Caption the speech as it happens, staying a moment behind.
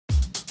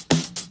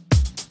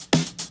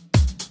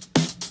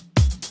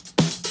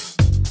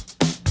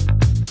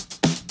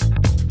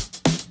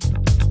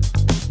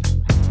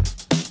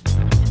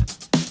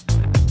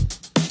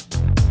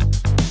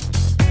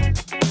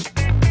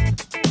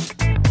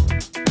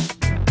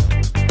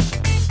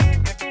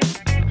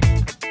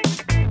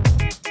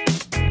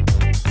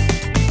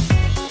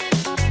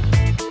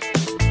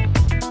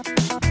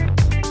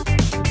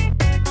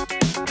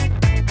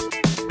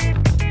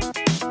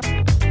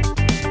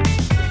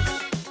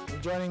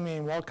join me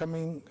in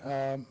welcoming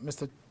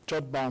Mr.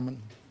 Jud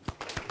Bowman.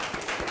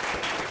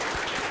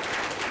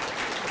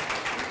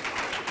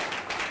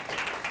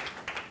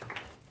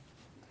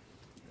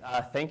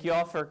 Thank you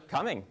all for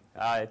coming.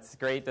 It's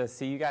great to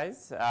see you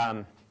guys.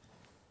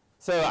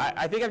 So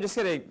I think I'm just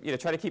going to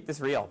try to keep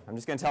this real. I'm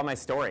just going to tell my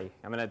story.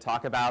 I'm going to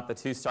talk about the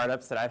 2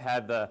 startups that I've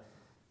had the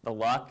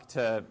luck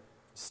to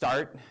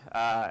start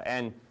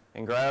and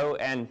grow.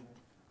 And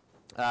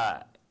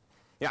I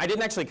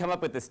didn't actually come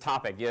up with this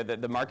topic.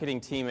 The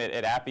marketing team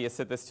at Appia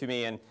sent this to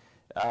me. And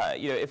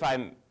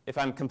if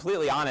I'm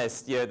completely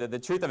honest, the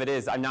truth of it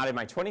is I'm not in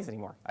my 20s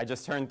anymore. I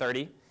just turned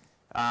 30.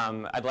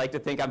 I'd like to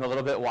think I'm a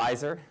little bit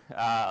wiser,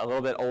 a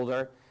little bit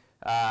older.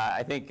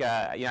 I think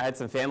I had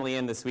some family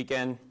in this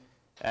weekend,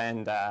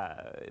 and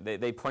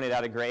they pointed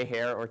out a gray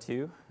hair or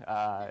 2.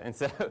 And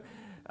so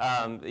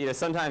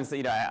sometimes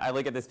I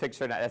look at this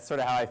picture, and that's sort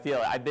of how I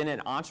feel. I've been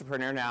an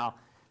entrepreneur now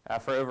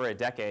for over a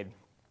decade,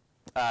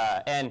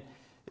 and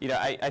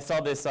I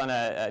saw this on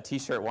a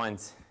T-shirt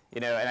once,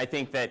 and I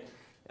think that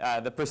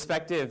the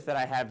perspective that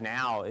I have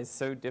now is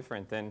so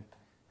different than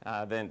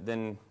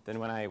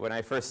when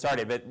I first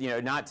started. But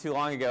not too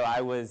long ago, I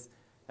was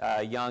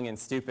young and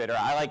stupid, or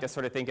I like to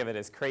sort of think of it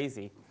as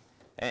crazy.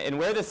 And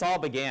where this all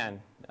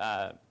began,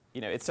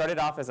 it started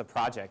off as a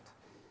project.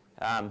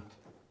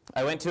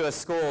 I went to a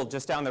school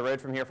just down the road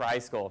from here for high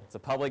school. It's a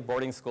public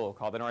boarding school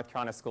called the North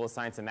Carolina School of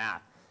Science and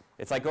Math.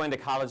 It's like going to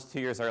college 2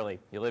 years early.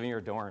 You live in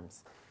your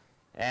dorms.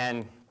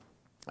 And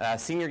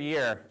senior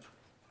year,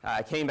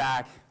 I came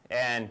back,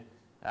 and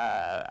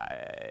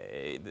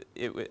I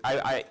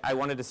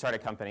wanted to start a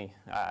company.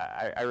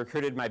 I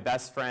recruited my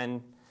best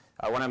friend,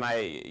 one of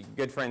my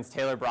good friends,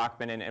 Taylor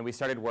Brockman, and we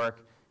started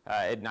work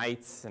at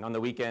nights and on the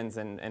weekends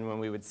and when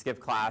we would skip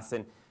class.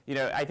 And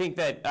I think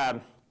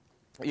that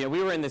we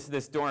were in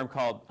this dorm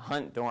called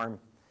Hunt Dorm,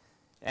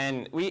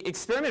 and we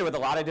experimented with a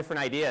lot of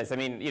different ideas. I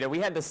mean, we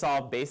had to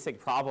solve basic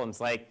problems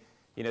like,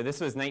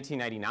 this was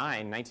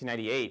 1999,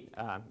 1998.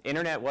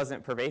 Internet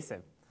wasn't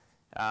pervasive.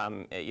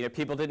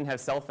 People didn't have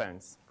cell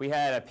phones. We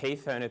had a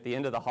payphone at the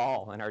end of the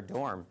hall in our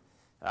dorm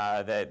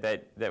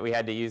that we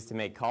had to use to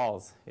make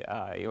calls,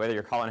 whether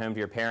you're calling home to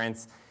your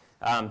parents.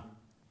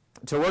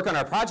 To work on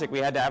our project, we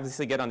had to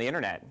obviously get on the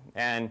internet.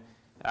 And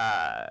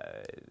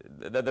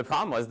the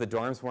problem was the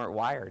dorms weren't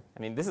wired. I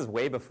mean, this is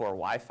way before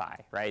Wi-Fi,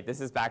 right?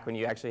 This is back when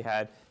you actually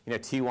had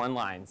T1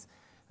 lines.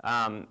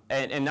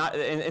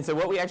 And so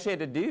what we actually had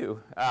to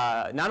do,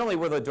 not only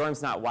were the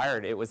dorms not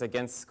wired, it was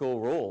against school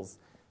rules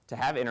to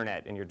have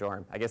internet in your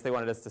dorm. I guess they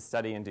wanted us to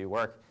study and do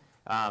work.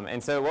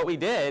 And so what we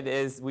did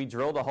is we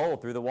drilled a hole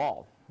through the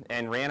wall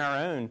and ran our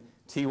own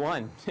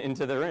T1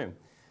 into the room.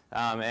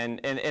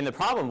 And the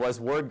problem was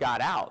word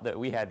got out that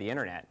we had the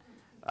internet.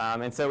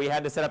 And so we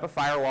had to set up a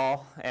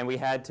firewall, and we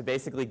had to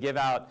basically give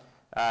out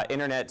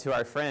internet to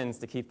our friends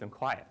to keep them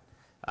quiet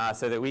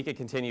so that we could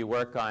continue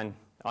work on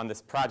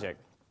this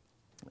project.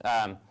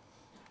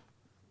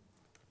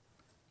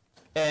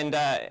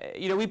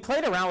 We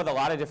played around with a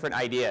lot of different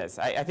ideas.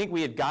 I think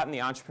we had gotten the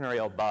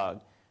entrepreneurial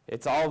bug.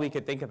 It's all we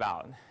could think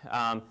about.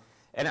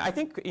 And I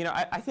think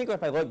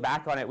if I look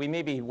back on it, we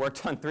maybe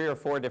worked on 3 or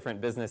 4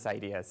 different business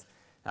ideas,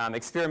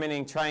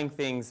 experimenting, trying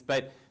things.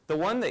 But the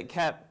one that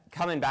kept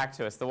coming back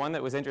to us, the one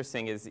that was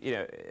interesting is,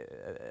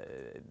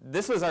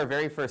 this was our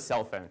very first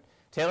cell phone.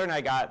 Taylor and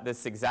I got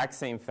this exact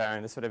same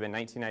phone. This would have been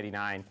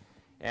 1999.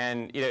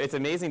 And it's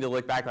amazing to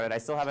look back on it. I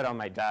still have it on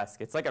my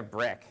desk. It's like a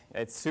brick.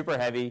 It's super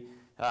heavy.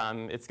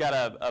 It's got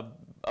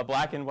a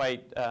black and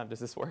white, does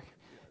this work?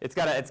 It's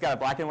got a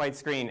black and white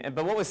screen.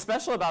 But what was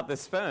special about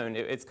this phone,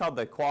 it's called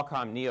the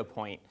Qualcomm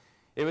NeoPoint.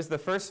 It was the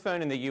first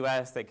phone in the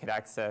US that could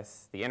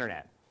access the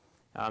internet.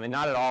 And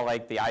not at all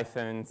like the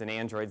iPhones and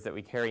Androids that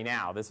we carry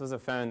now. This was a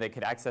phone that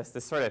could access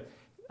this sort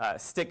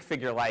of stick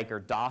figure-like or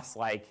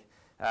DOS-like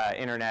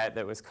internet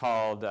that was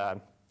called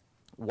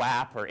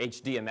WAP or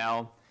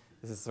HDML.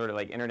 This is sort of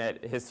like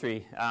internet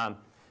history.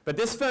 But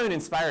this phone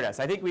inspired us.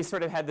 I think we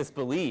sort of had this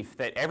belief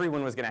that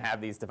everyone was going to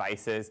have these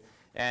devices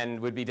and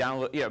would be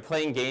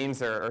playing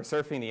games or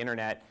surfing the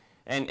internet.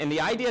 And the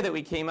idea that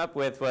we came up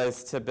with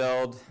was to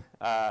build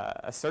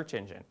a search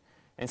engine.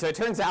 And so it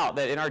turns out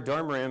that in our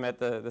dorm room at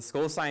the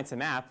School of Science and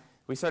Math,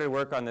 we started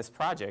work on this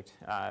project,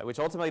 which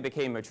ultimately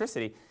became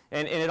Motricity.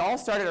 And it all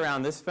started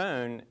around this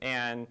phone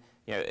and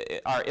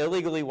our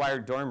illegally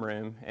wired dorm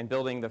room and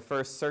building the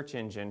first search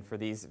engine for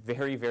these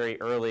very,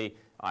 very early,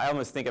 I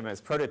almost think of them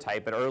as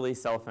prototype, but early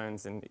cell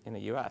phones in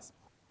the US.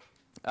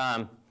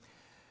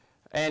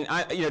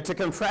 To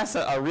compress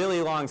a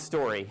really long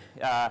story,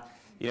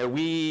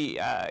 we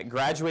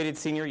graduated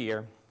senior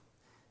year.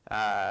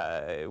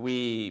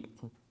 We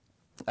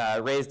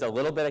raised a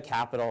little bit of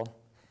capital.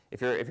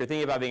 If you're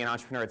thinking about being an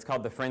entrepreneur, it's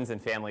called the friends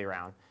and family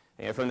round.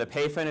 From the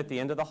payphone at the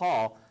end of the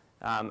hall,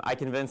 I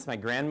convinced my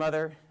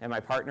grandmother and my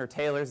partner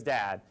Taylor's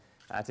dad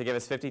to give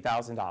us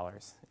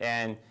 $50,000.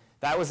 And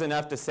that was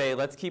enough to say,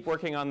 let's keep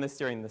working on this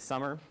during the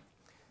summer.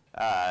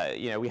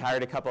 We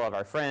hired a couple of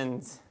our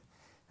friends.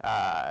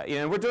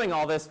 We're doing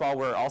all this while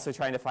we're also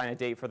trying to find a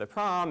date for the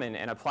prom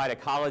and apply to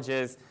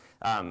colleges.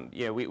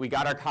 We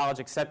got our college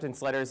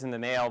acceptance letters in the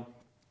mail.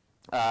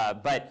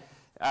 But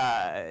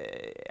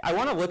I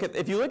want to look at,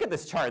 if you look at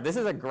this chart, this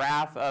is a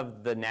graph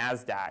of the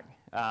NASDAQ.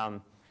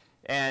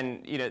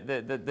 And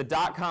the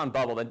dot-com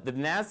bubble, the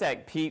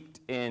NASDAQ peaked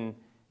in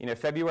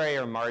February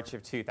or March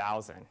of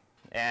 2000.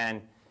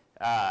 And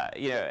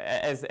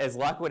as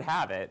luck would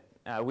have it,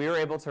 we were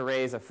able to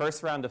raise a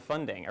first round of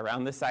funding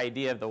around this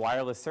idea of the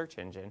wireless search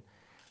engine.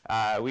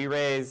 We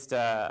raised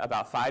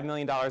about $5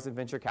 million in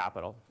venture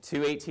capital,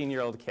 2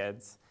 18-year-old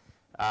kids,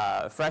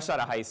 fresh out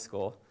of high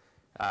school,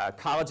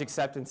 college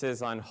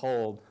acceptances on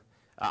hold.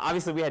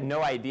 Obviously, we had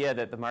no idea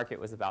that the market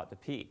was about to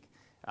peak.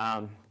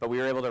 But we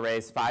were able to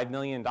raise $5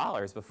 million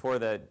before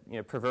the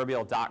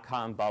proverbial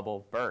dot-com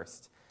bubble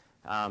burst.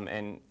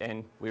 And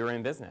we were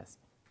in business.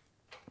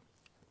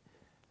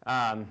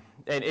 And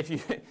if you,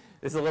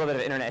 this is a little bit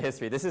of internet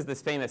history. This is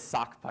this famous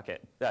sock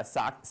puppet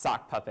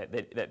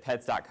that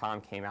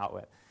Pets.com came out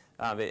with.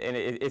 And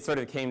it sort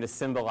of came to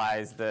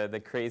symbolize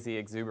the crazy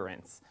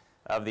exuberance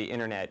of the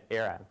internet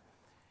era.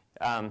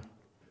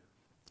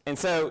 And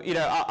so,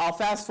 I'll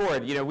fast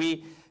forward.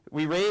 We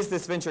raised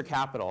this venture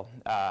capital.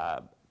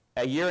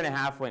 A year and a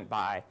half went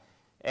by,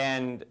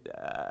 and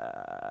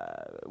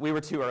we were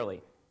too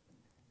early.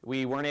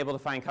 We weren't able to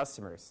find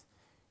customers.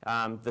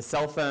 The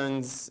cell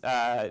phones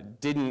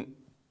didn't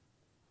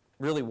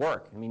really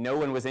work. I mean, no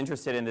one was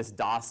interested in this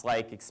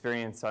DOS-like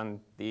experience on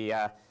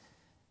the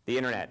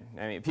internet.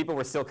 I mean, people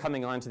were still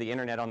coming onto the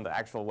internet on the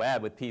actual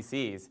web with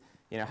PCs.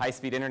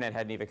 High-speed internet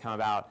hadn't even come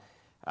about.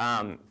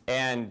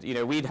 And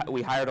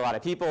we hired a lot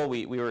of people.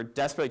 We were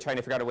desperately trying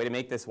to figure out a way to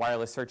make this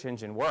wireless search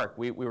engine work.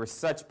 We were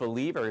such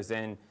believers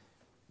in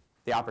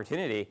the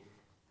opportunity,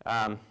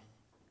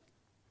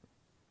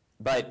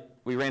 but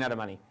we ran out of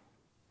money.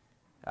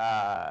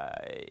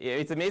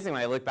 It's amazing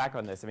when I look back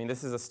on this. I mean,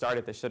 this is a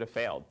startup that should have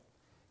failed.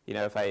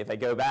 If I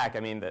go back,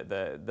 I mean,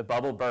 the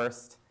bubble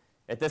burst.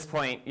 At this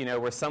point,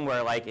 we're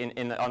somewhere like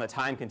on the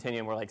time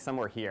continuum, we're like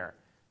somewhere here.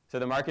 So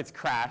the market's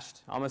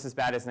crashed, almost as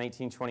bad as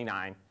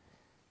 1929.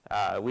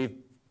 We've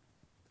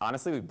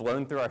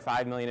blown through our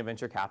 $5 million in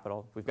venture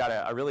capital. We've got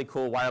a really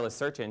cool wireless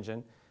search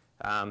engine,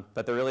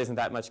 but there really isn't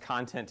that much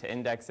content to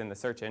index in the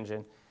search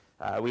engine.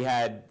 We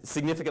had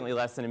significantly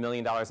less than $1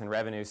 million in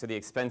revenue, so the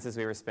expenses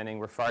we were spending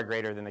were far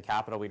greater than the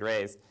capital we'd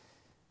raised.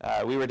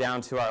 We were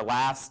down to our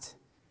last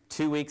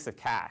 2 weeks of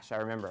cash, I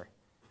remember,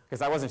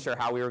 because I wasn't sure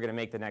how we were going to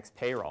make the next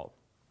payroll.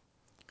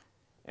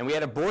 And we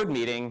had a board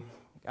meeting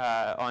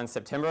on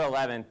September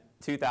 11th,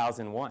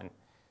 2001.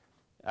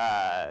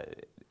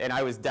 And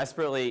I was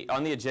desperately,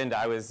 on the agenda,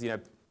 I was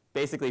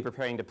basically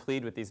preparing to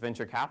plead with these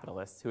venture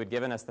capitalists who had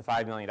given us the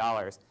 $5 million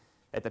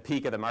at the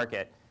peak of the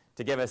market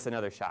to give us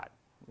another shot,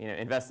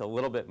 invest a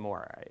little bit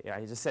more.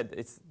 I just said,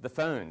 it's the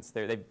phones.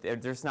 They're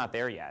just not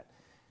there yet.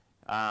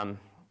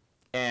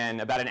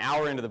 And about an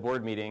hour into the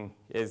board meeting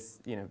is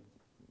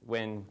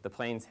when the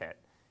planes hit.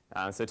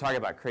 So talk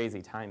about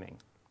crazy timing.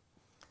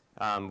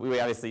 We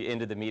obviously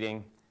ended the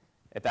meeting.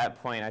 At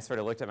that point, I sort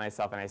of looked at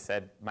myself and I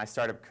said, my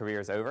startup career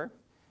is over.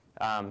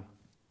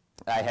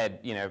 I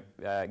had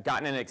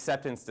gotten an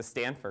acceptance to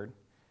Stanford,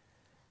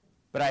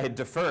 but I had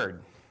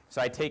deferred.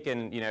 So I'd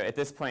taken, at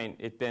this point,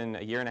 it'd been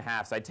a year and a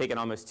half, so I'd taken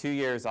almost 2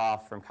 years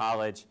off from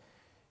college.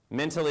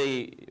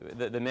 Mentally,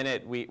 the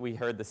minute we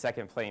heard the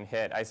second plane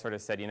hit, I sort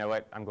of said, you know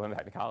what, I'm going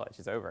back to college,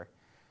 it's over.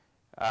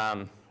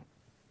 And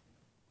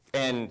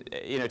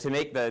to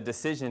make the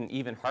decision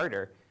even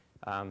harder,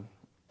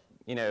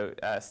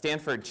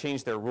 Stanford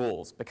changed their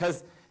rules.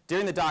 Because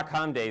during the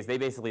dot-com days, they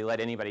basically let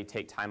anybody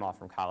take time off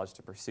from college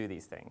to pursue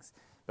these things.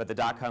 But the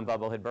dot-com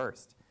bubble had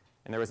burst.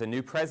 And there was a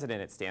new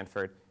president at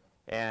Stanford.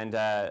 And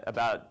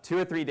about 2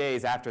 or 3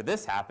 days after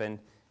this happened,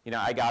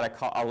 I got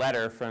a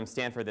letter from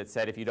Stanford that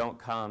said, if you don't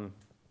come,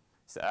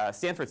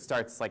 Stanford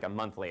starts like a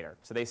month later.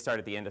 So they start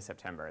at the end of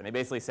September. And they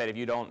basically said, if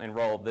you don't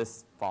enroll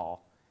this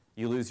fall,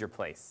 you lose your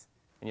place.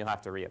 And you'll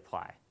have to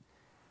reapply.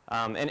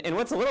 And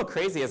what's a little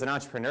crazy as an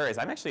entrepreneur is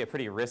I'm actually a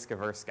pretty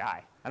risk-averse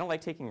guy. I don't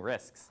like taking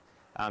risks.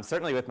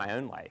 Certainly with my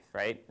own life,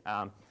 right?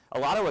 A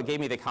lot of what gave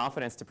me the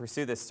confidence to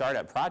pursue this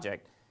startup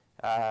project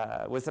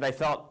was that I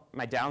felt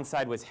my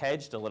downside was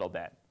hedged a little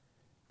bit.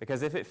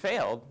 Because if it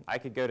failed, I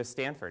could go to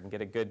Stanford and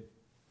get a good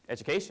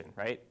education,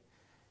 right?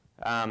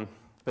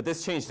 But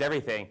this changed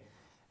everything.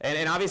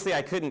 And obviously,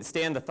 I couldn't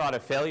stand the thought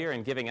of failure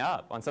and giving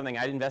up on something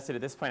I'd invested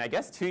at this point. I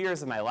guess 2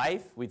 years of my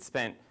life, we'd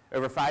spent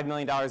over $5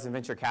 million in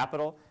venture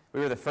capital. We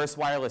were the first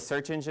wireless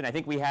search engine. I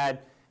think we had,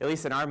 at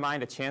least in our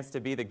mind, a chance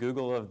to be the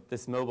Google of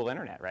this mobile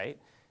internet, right?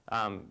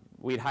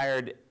 We'd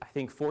hired, I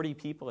think, 40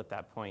 people at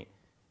that point,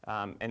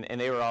 and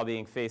they were all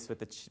being faced with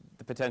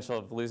the potential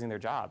of losing their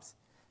jobs.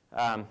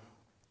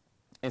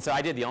 And so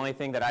I did the only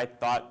thing that I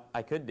thought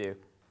I could do.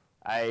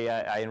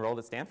 I enrolled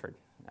at Stanford.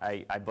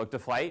 I booked a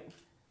flight.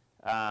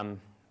 I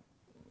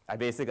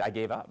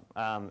gave up.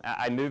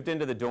 I moved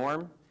into the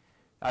dorm.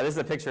 This is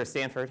a picture of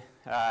Stanford.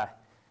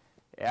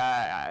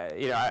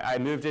 I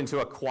moved into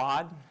a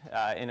quad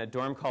in a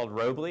dorm called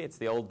Robley. It's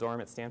the old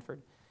dorm at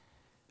Stanford.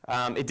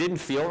 It didn't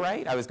feel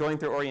right. I was going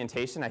through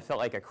orientation. I felt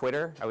like a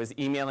quitter. I was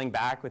emailing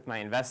back with my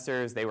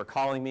investors. They were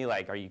calling me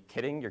like, are you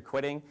kidding? You're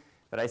quitting.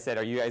 but I said,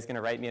 are you guys going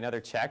to write me another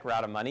check? We're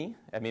out of money.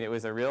 I mean, it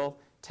was a real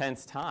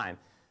tense time.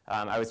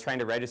 I was trying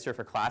to register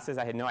for classes.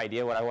 I had no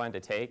idea what I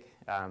wanted to take.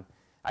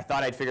 I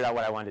thought I'd figured out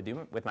what I wanted to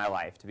do with my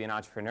life, to be an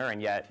entrepreneur,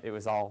 and yet it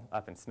was all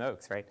up in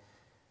smokes, right?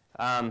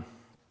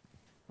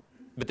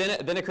 But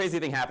then a crazy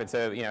thing happened.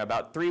 So,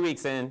 about 3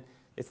 weeks in,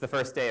 it's the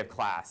first day of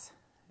class.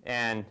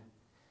 And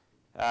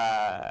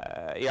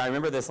I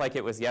remember this like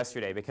it was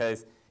yesterday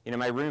because,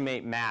 my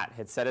roommate, Matt,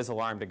 had set his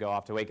alarm to go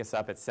off to wake us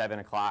up at 7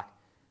 o'clock.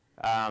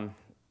 And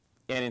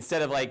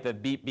instead of like the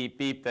beep, beep,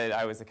 beep that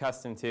I was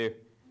accustomed to,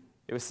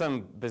 it was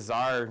some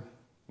bizarre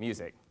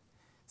music.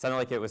 It sounded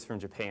like it was from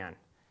Japan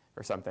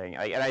or something.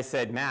 And I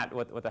said, Matt,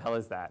 what the hell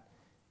is that?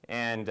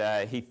 And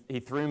he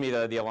threw me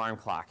the alarm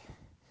clock.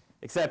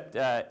 Except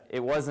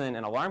it wasn't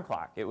an alarm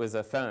clock. It was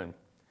a phone.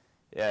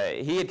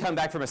 He had come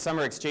back from a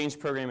summer exchange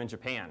program in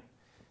Japan.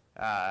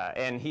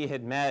 And he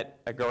had met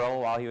a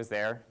girl while he was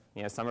there,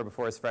 summer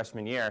before his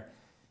freshman year.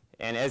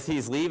 And as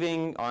he's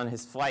leaving on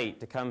his flight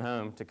to come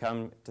home, to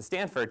come to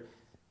Stanford,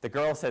 the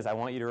girl says, I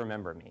want you to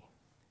remember me.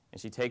 And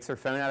she takes her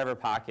phone out of her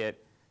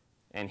pocket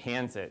and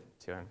hands it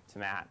to him, to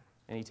Matt.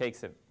 And he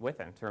takes it with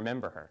him to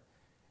remember her.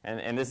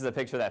 And this is a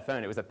picture of that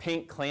phone. It was a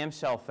pink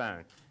clamshell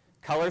phone,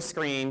 color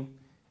screen.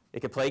 It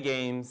could play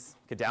games,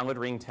 could download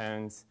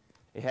ringtones.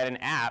 It had an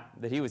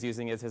app that he was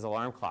using as his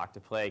alarm clock to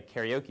play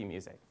karaoke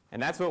music.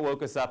 And that's what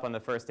woke us up on the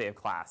first day of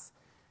class.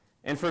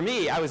 And for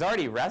me, I was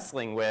already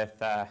wrestling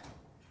with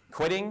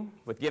quitting,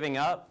 with giving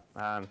up.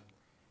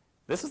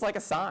 This was like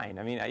a sign.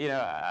 I mean,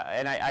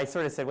 and I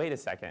sort of said, wait a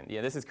second,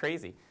 this is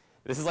crazy.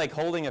 This is like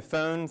holding a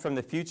phone from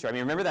the future. I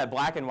mean, remember that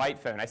black and white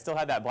phone? I still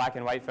had that black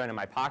and white phone in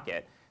my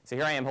pocket. So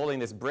here I am holding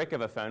this brick of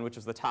a phone, which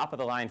was the top of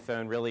the line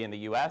phone really in the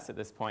US at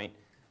this point.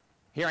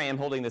 Here I am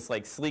holding this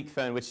like sleek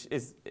phone, which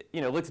is,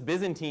 looks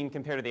Byzantine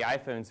compared to the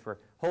iPhones we're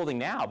holding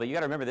now. But you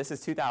got to remember, this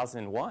is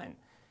 2001.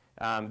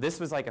 This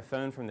was like a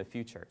phone from the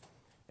future.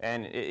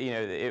 And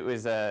it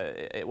was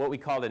what we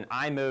called an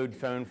I-mode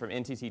phone from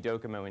NTT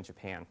Docomo in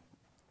Japan.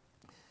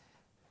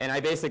 And I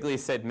basically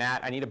said,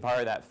 Matt, I need to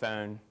borrow that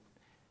phone.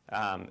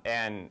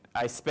 And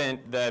I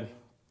spent the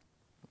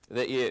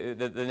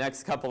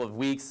next couple of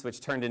weeks,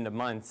 which turned into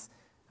months,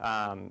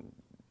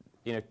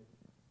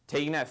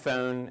 taking that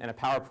phone and a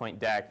PowerPoint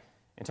deck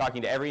and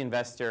talking to every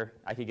investor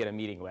I could get a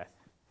meeting with.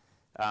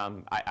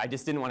 I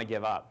just didn't want to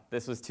give up.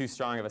 This was too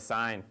strong of a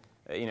sign.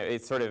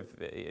 It sort of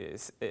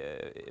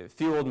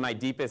fueled my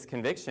deepest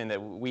conviction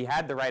that we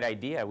had the right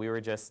idea. We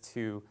were just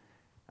too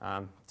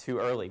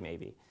early,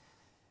 maybe.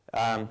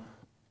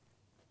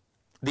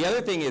 The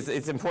other thing is,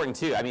 it's important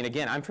too. I mean,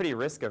 again, I'm pretty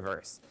risk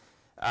averse.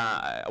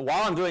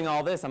 While I'm doing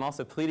all this, I'm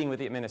also pleading with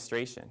the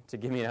administration to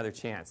give me another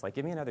chance. Like,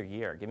 give me another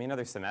year, give me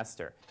another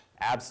semester.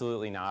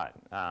 Absolutely not.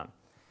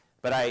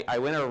 But I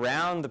went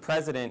around the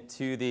president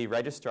to the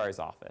registrar's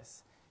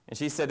office, and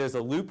she said there's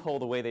a loophole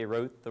the way they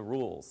wrote the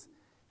rules.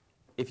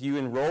 If you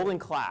enroll in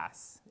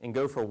class and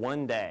go for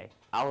 1 day,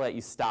 I'll let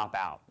you stop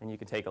out, and you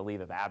can take a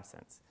leave of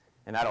absence,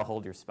 and that'll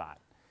hold your spot.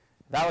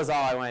 That was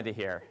all I wanted to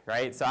hear,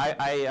 right? So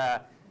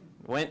I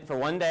went for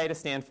 1 day to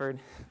Stanford,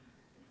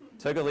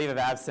 took a leave of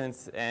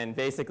absence, and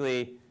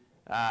basically,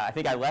 I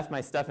think I left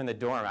my stuff in the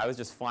dorm. I was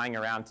just flying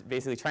around,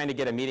 basically trying to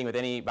get a meeting with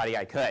anybody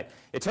I could.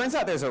 It turns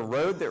out there's a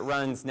road that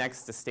runs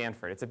next to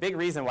Stanford. It's a big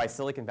reason why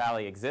Silicon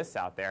Valley exists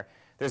out there.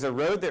 There's a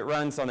road that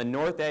runs on the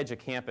north edge of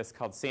campus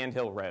called Sand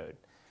Hill Road.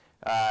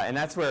 And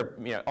that's where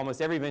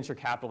almost every venture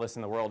capitalist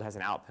in the world has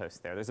an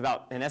outpost there. There's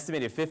about an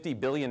estimated $50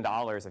 billion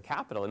of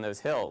capital in those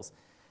hills.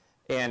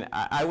 And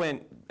I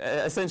went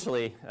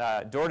essentially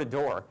door to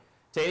door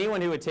to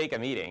anyone who would take a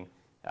meeting.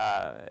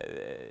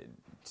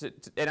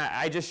 And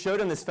I just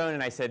showed him this phone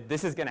and I said,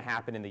 this is going to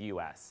happen in the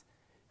US.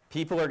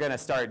 People are going to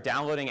start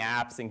downloading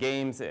apps and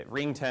games,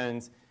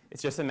 ringtones.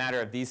 It's just a matter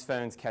of these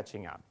phones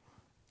catching up.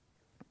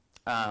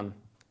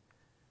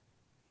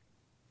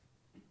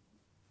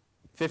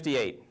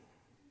 58.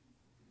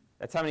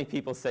 That's how many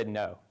people said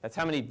no. That's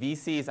how many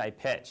VCs I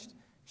pitched,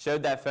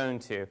 showed that phone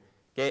to,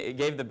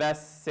 gave the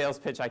best sales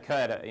pitch I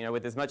could,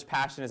 with as much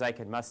passion as I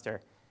could muster.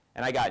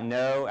 And I got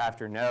no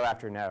after no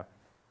after no.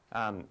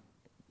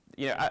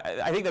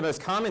 I think the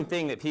most common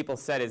thing that people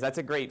said is, that's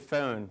a great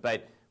phone,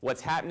 but what's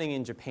happening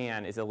in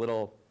Japan is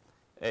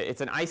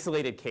it's an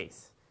isolated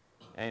case.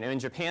 And in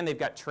Japan, they've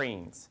got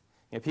trains.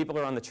 People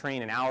are on the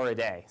train an hour a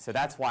day, so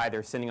that's why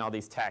they're sending all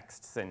these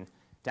texts and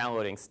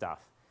downloading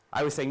stuff.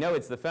 I was saying, no,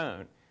 it's the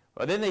phone.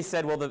 Well, then they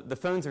said, well, the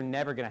phones are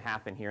never going to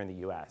happen here in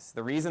the US.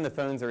 The reason the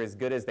phones are as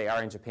good as they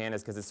are in Japan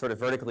is because it's sort of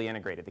vertically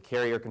integrated. The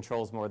carrier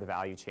controls more of the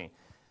value chain.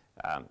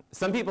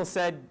 Some people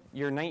said,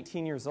 you're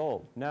 19 years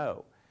old.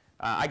 No.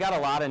 I got a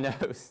lot of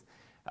no's.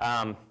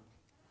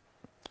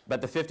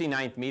 But the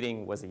 59th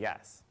meeting was a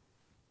yes.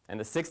 And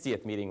the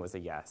 60th meeting was a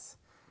yes.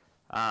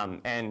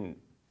 And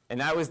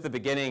that was the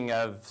beginning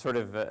of sort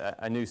of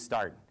a new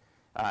start.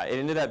 It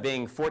ended up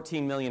being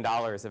 $14 million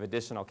of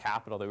additional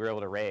capital that we were able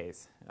to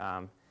raise.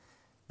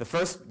 The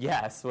first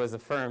yes was a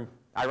firm,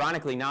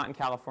 ironically not in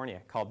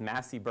California, called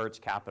Massey Birch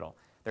Capital.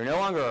 They're no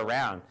longer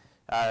around.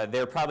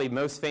 They're probably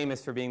most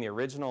famous for being the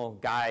original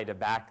guy to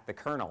back the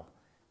Colonel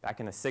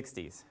back in the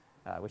 60s.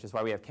 which is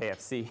why we have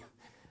KFC.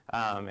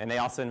 And they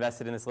also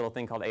invested in this little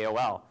thing called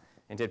AOL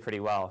and did pretty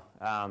well.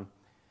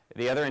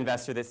 The other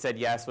investor that said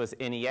yes was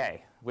NEA,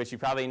 which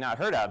you've probably not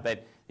heard of,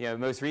 but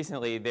most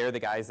recently, they're the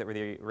guys that were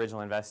the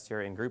original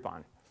investor in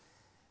Groupon.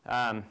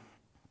 And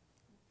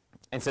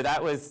so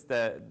that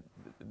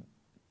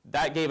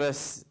gave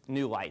us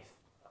new life.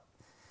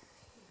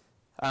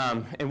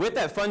 And with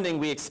that funding,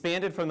 we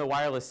expanded from the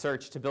wireless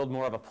search to build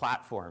more of a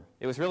platform.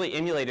 It was really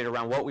emulated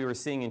around what we were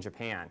seeing in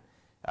Japan.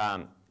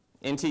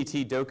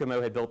 NTT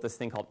Docomo had built this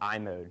thing called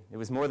iMode. It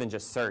was more than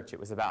just search. It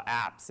was about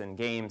apps and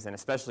games and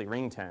especially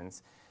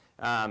ringtones.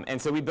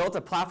 And so we built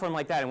a platform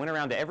like that and went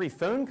around to every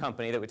phone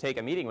company that would take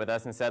a meeting with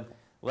us and said,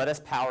 let us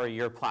power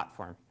your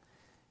platform.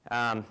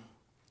 We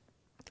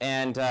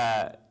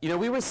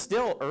were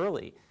still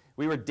early.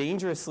 We were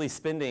dangerously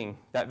spending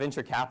that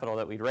venture capital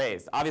that we'd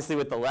raised, obviously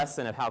with the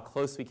lesson of how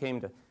close we came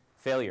to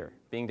failure,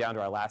 being down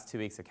to our last 2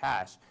 weeks of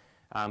cash.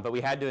 But we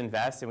had to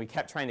invest, and we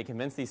kept trying to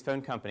convince these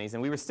phone companies,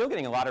 and we were still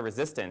getting a lot of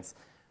resistance.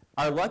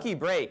 Our lucky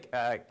break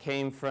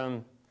came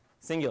from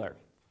Singular,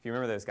 if you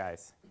remember those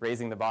guys,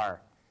 raising the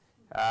bar.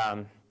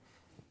 And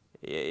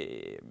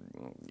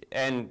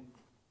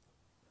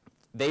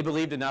they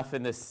believed enough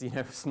in this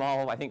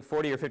small, I think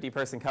 40 or 50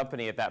 person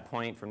company at that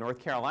point from North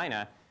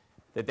Carolina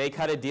that they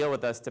cut a deal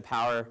with us to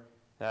power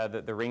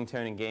the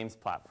ringtone and games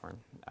platform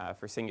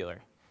for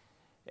Singular.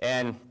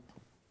 And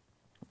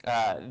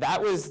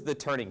that was the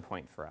turning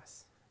point for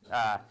us.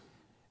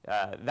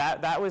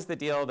 That was the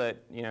deal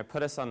that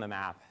put us on the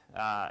map.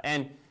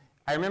 And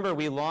I remember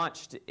we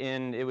launched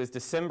it was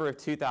December of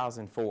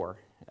 2004.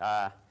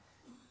 I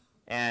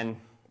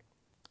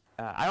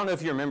don't know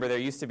if you remember, there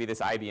used to be this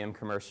IBM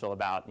commercial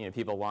about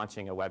people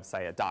launching a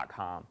website at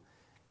 .com.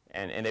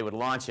 And they would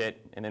launch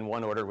it, and then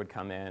one order would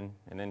come in,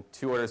 and then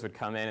 2 orders would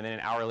come in, and then an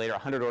hour later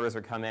 100 orders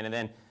would come in, and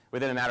then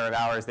within a matter of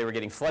hours they were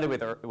getting flooded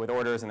with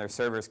orders and their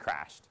servers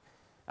crashed.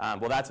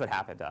 Well, that's what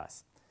happened to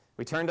us.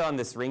 We turned on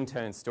this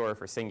ringtone store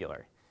for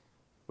Singular.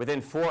 Within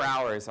 4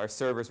 hours, our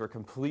servers were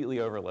completely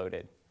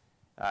overloaded.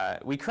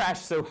 We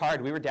crashed so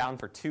hard, we were down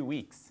for 2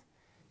 weeks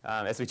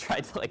as we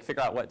tried to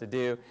figure out what to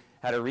do,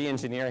 how to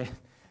re-engineer it.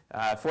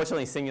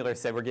 Fortunately, Singular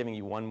said, we're giving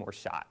you one more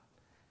shot.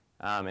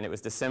 And it was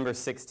December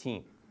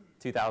 16th,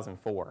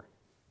 2004.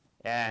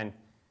 And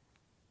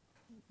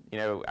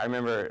I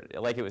remember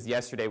like it was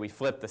yesterday, we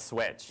flipped the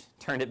switch,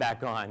 turned it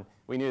back on.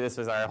 We knew this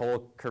was our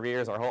whole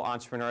careers, our whole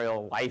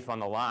entrepreneurial life on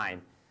the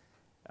line.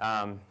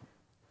 And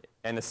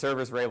the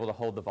servers were able to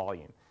hold the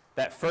volume.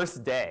 That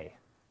first day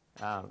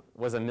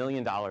was $1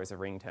 million of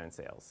ringtone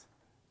sales.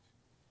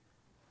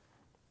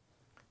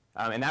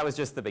 And that was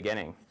just the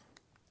beginning.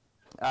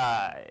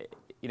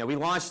 We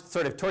launched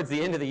sort of towards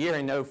the end of the year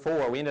in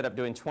 2004. We ended up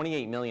doing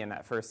 $28 million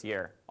that first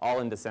year,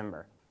 all in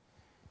December.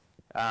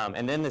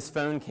 And then this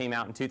phone came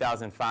out in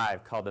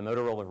 2005 called the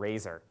Motorola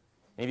Razr.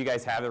 Any of you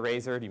guys have the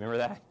Razr? Do you remember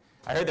that?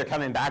 I heard they're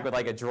coming back with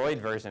a Droid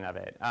version of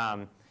it.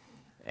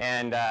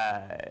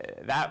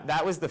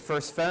 That was the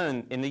first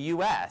phone in the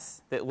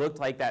US that looked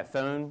like that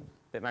phone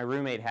that my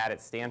roommate had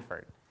at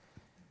Stanford.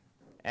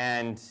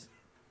 And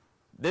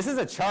this is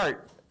a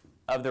chart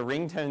of the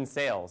ringtone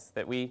sales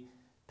that we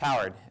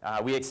powered.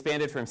 We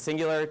expanded from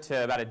Singular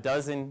to about a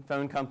dozen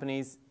phone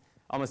companies,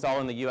 almost all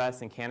in the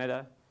US and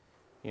Canada,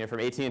 from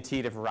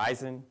AT&T to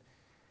Verizon.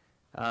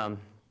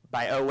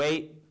 By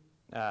 2008,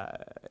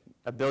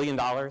 $1 billion.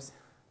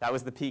 That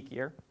was the peak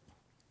year.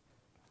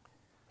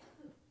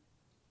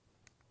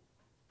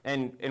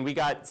 And we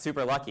got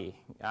super lucky,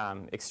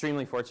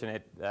 extremely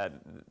fortunate.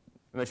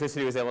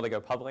 Motricity was able to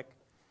go public,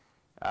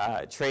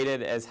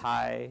 traded as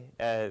high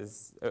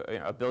as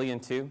 $1.2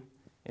 billion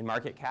in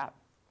market cap.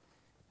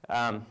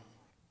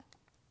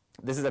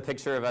 This is a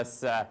picture of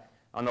us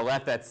on the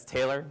left. That's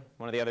Taylor,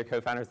 one of the other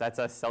co-founders. That's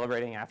us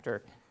celebrating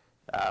after.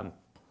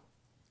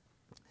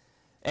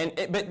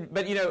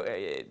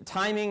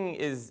 Timing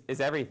is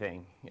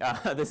everything.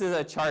 This is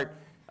a chart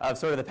of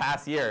sort of the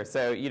past year.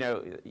 So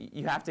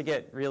you have to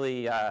get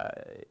really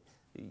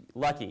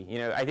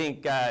lucky. I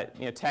think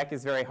tech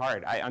is very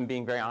hard. I'm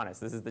being very honest.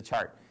 This is the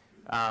chart,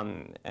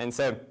 and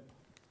so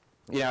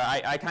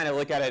I kind of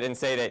look at it and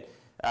say that.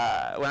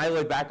 When I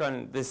look back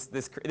on this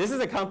is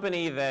a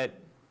company that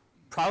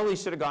probably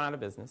should have gone out of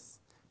business,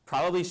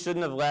 probably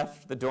shouldn't have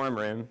left the dorm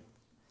room.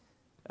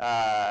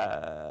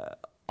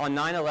 On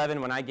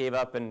 9/11, when I gave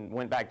up and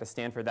went back to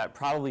Stanford, that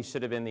probably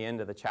should have been the end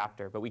of the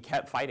chapter. But we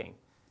kept fighting.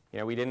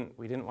 We didn't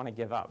want to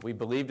give up. We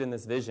believed in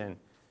this vision.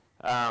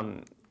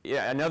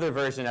 Another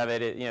version of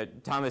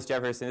it, Thomas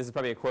Jefferson. This is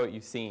probably a quote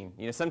you've seen.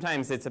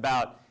 Sometimes it's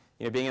about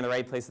being in the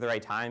right place at the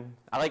right time.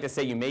 I like to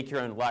say you make your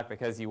own luck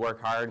because you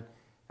work hard.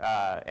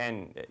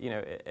 And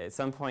at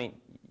some point,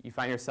 you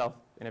find yourself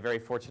in a very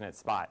fortunate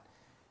spot.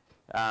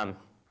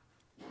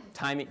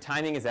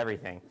 Timing is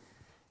everything.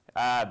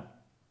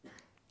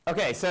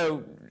 Okay,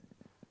 so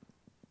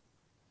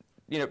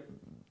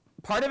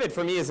part of it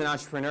for me as an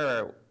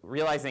entrepreneur,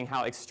 realizing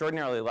how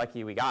extraordinarily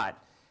lucky we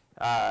got,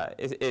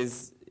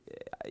 is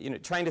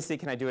trying to see,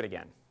 can I do it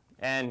again?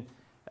 And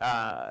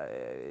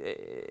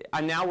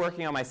I'm now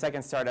working on my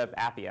second startup,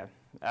 Appia,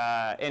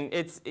 and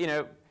it's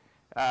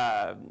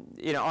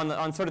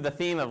on sort of the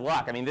theme of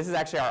luck, I mean, this is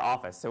actually our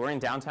office. So we're in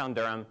downtown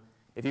Durham.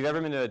 If you've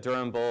ever been to a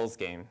Durham Bulls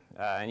game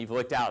and you've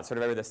looked out sort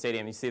of over the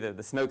stadium, you see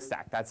the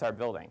smokestack. That's our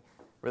building.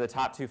 We're the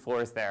top 2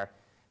 floors there.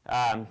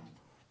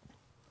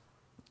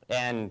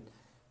 When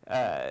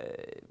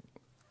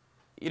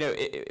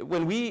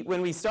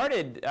we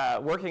started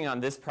working on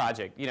this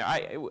project,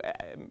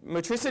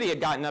 Motricity had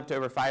gotten up to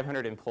over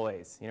 500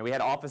 employees. We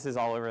had offices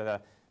all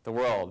over the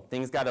world.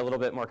 Things got a little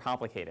bit more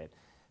complicated.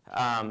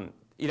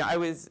 I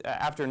was,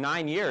 after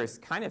 9 years,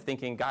 kind of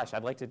thinking, gosh,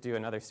 I'd like to do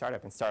another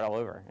startup and start all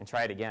over and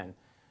try it again.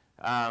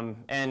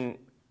 And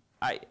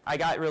I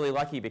got really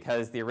lucky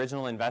because the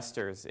original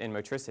investors in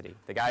Motricity,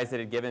 the guys that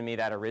had given me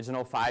that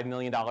original $5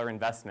 million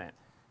investment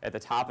at the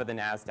top of the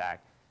NASDAQ,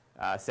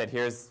 said,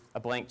 here's a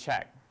blank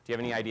check. Do you have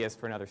any ideas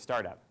for another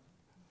startup?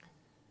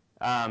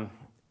 And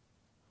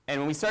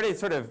when we started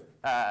sort of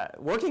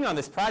working on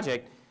this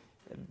project,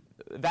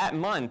 that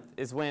month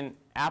is when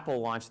Apple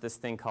launched this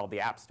thing called the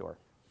App Store.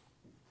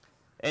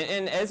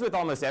 And as with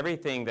almost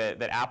everything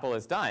that Apple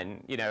has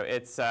done,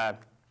 it's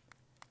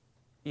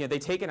they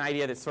take an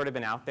idea that's sort of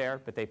been out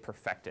there, but they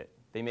perfect it.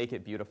 They make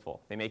it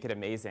beautiful. They make it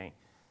amazing.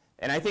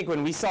 And I think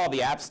when we saw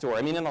the App Store,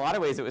 I mean, in a lot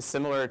of ways, it was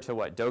similar to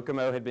what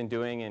Docomo had been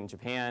doing in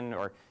Japan,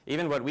 or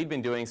even what we'd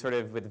been doing sort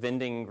of with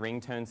vending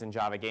ringtones and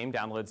Java game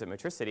downloads at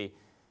Motricity.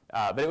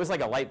 But it was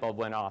like a light bulb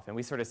went off, and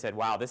we sort of said,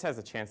 wow, this has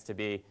a chance to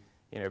be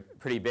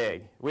pretty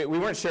big. We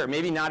weren't sure,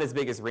 maybe not as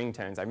big as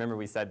ringtones. I remember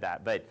we said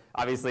that, but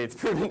obviously it's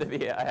proven to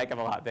be a heck of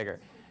a lot bigger.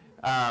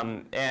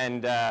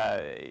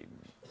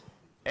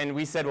 And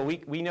we said, well,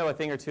 we know a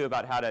thing or two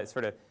about how to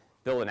sort of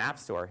build an app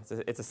store.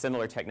 It's a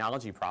similar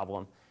technology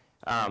problem.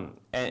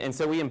 And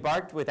so we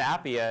embarked with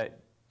Appia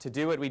to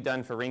do what we'd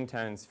done for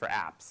ringtones for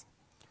apps,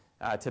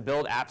 to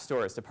build app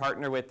stores, to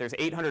partner with, there's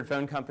 800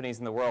 phone companies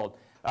in the world.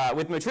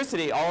 With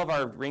Motricity, all of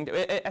our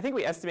ringtones, I think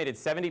we estimated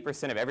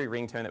 70% of every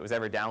ringtone that was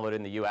ever downloaded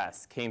in the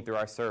US came through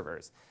our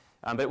servers.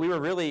 But we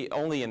were really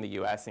only in the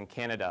US and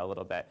Canada a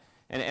little bit.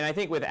 And I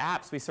think with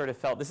apps, we sort of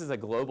felt this is a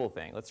global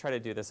thing. Let's try to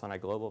do this on a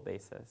global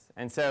basis.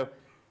 And so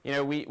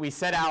we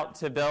set out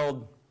to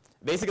build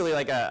basically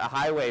like a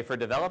highway for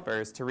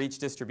developers to reach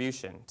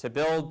distribution, to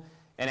build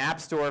an app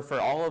store for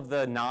all of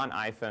the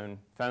non-iPhone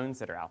phones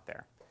that are out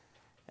there.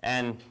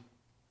 And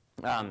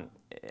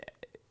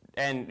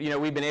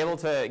we've been able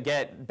to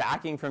get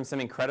backing from some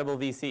incredible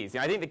VCs.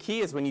 I think the key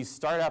is when you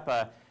start up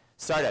a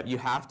startup, you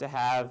have to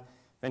have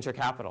venture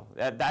capital.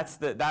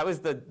 That was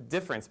the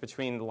difference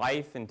between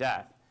life and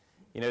death.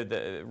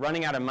 The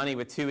running out of money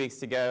with 2 weeks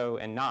to go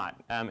and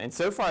not. And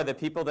so far, the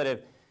people that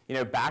have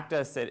backed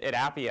us at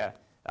Appia,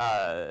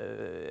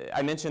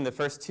 I mentioned the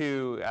first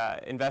 2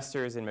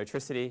 investors in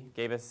Motricity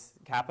gave us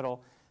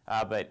capital,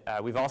 but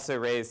we've also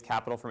raised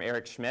capital from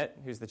Eric Schmidt,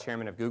 who's the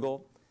chairman of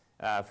Google,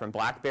 from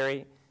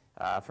BlackBerry,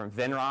 from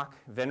Venrock.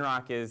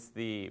 Venrock is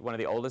one of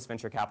the oldest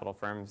venture capital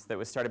firms that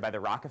was started by the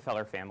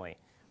Rockefeller family.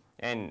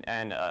 And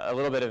a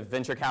little bit of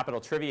venture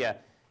capital trivia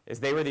is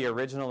they were the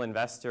original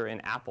investor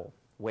in Apple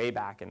way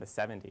back in the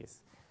 70s.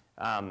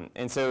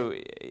 And so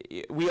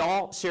we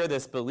all share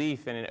this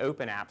belief in an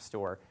open app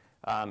store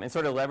and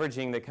sort of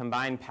leveraging the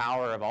combined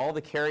power of all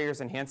the carriers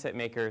and handset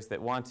makers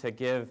that want to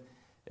give,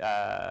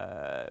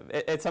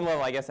 at some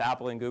level, I guess,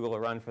 Apple and Google a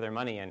run for their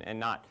money and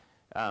not.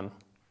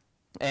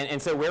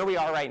 And so where we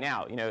are right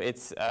now,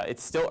 it's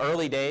still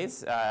early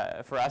days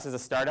for us as a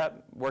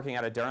startup working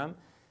out of Durham.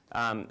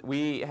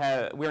 We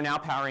are now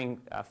powering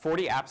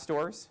 40 app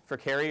stores for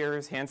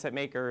carriers, handset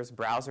makers,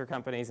 browser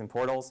companies, and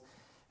portals.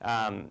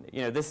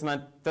 This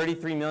month,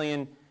 33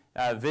 million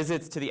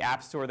visits to the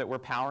app store that we're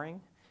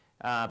powering.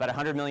 About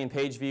 100 million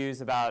page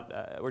views.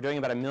 We're doing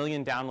about 1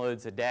 million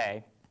downloads a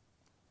day.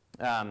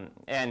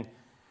 And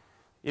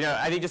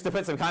I think just to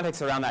put some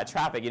context around that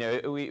traffic,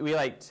 we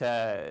like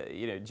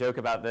to joke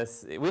about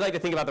this. We like to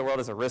think about the world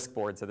as a risk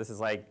board. So this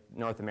is like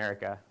North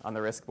America on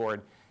the risk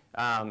board.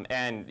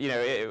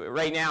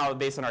 Right now,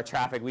 based on our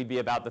traffic, we'd be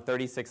about the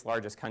 36th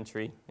largest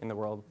country in the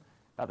world,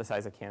 about the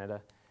size of Canada.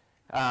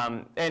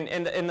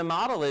 And the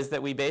model is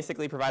that we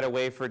basically provide a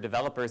way for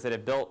developers that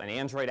have built an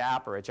Android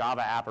app or a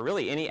Java app or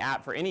really any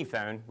app for any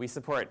phone. We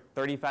support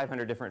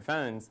 3,500 different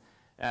phones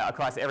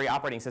across every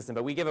operating system.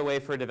 But we give a way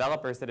for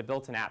developers that have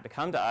built an app to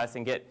come to us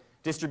and get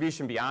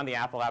distribution beyond the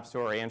Apple App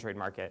Store or Android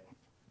market.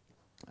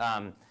 We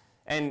have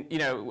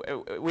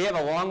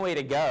a long way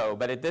to go.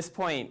 But at this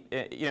point,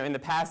 in the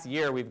past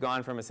year, we've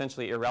gone from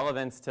essentially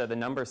irrelevance to the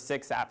number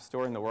 6 app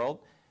store in the world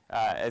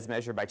as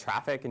measured by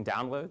traffic and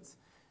downloads.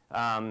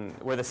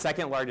 We're the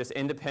 2nd largest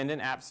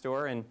independent app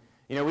store, and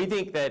we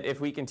think that if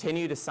we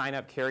continue to sign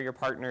up carrier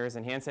partners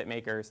and handset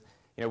makers,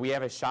 we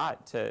have a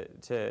shot to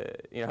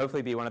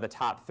hopefully be one of the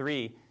top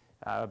 3,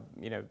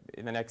 in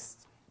the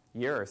next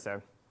year or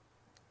so.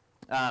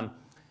 I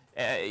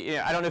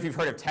don't know if you've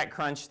heard of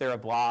TechCrunch. They're a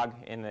blog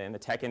in the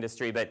tech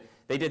industry, but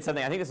they did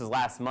something, I think this was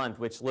last month,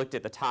 which looked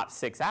at the top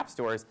 6 app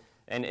stores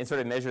and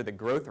sort of measured the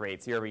growth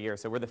rates year over year.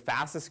 So we're the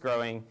fastest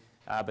growing,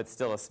 but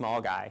still a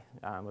small guy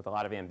with a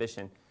lot of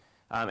ambition.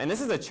 And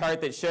this is a chart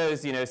that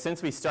shows,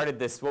 since we started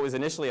this, what was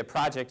initially a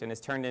project and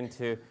has turned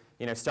into,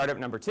 startup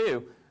number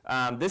 2,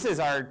 this is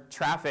our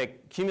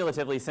traffic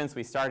cumulatively since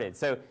we started.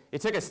 So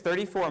it took us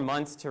 34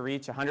 months to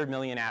reach 100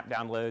 million app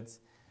downloads.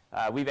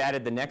 We've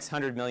added the next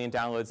 100 million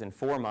downloads in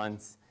 4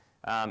 months.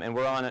 And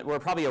we're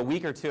probably a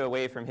week or two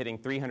away from hitting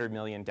 300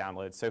 million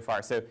downloads so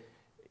far. So,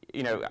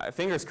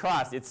 fingers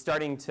crossed, it's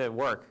starting to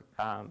work,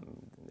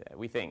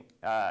 we think.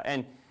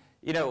 And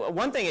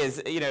one thing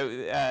is,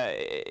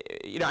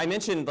 I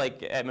mentioned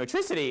like at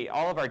Motricity,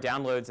 all of our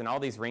downloads and all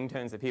these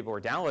ringtones that people were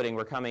downloading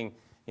were coming,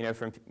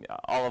 from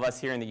all of us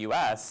here in the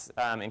U.S.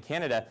 And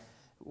Canada.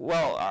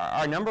 Well,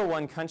 our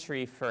 #1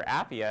 country for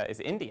Appia is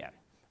India.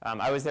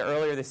 I was there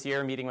earlier this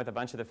year meeting with a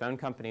bunch of the phone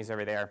companies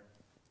over there.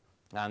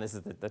 This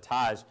is the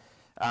Taj.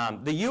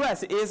 The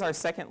U.S. is our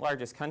second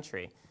largest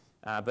country,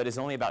 but is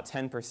only about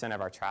 10%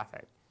 of our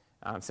traffic.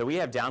 So we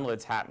have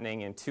downloads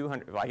happening in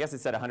 200, well, I guess it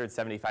said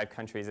 175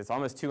 countries. It's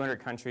almost 200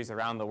 countries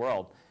around the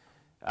world.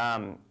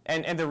 And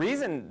the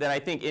reason that I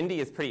think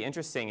India is pretty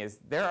interesting is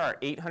there are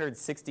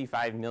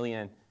 865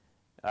 million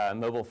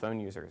mobile phone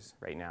users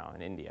right now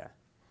in India.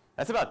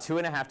 That's about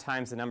 2.5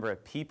 times the number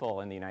of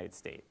people in the United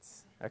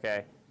States,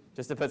 okay?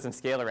 Just to put some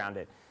scale around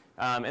it.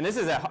 And this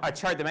is a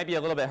chart that might be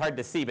a little bit hard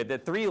to see, but the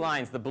 3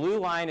 lines, the blue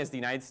line is the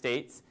United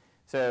States.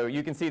 So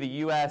you can see the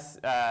US,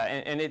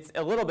 and it's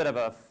a little bit of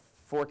a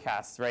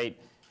forecast, right?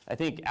 I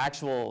think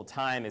actual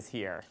time is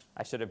here.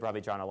 I should have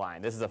probably drawn a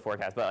line. This is a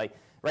forecast, but like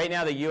right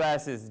now the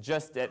US is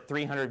just at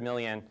 300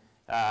 million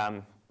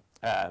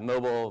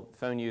mobile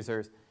phone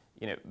users.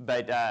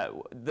 But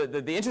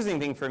the interesting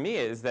thing for me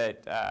is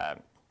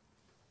that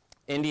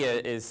India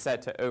is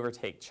set to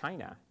overtake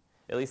China,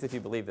 at least if you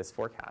believe this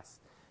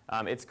forecast.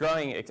 It's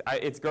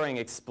growing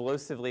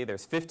explosively.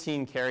 There's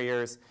 15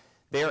 carriers.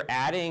 They're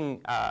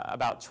adding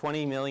about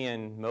 20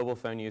 million mobile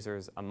phone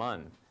users a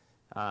month.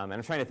 And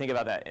I'm trying to think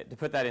about that, to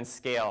put that in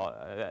scale.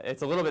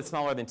 It's a little bit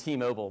smaller than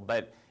T-Mobile,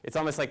 but it's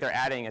almost like they're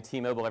adding a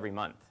T-Mobile every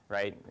month,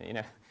 right?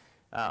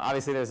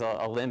 Obviously there's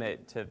a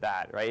limit to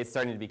that, right? It's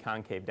starting to be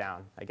concave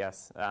down, I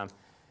guess.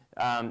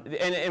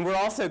 And we're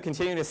also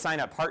continuing to sign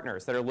up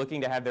partners that are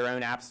looking to have their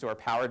own app store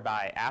powered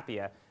by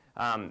Appia.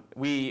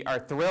 We are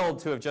thrilled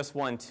to have just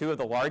won 2 of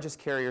the largest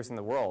carriers in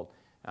the world.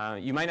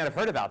 You might not have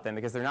heard about them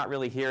because they're not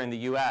really here in the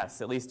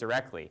US, at least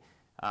directly,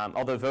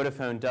 although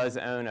Vodafone does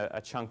own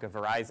a chunk of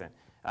Verizon.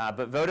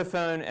 But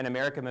Vodafone and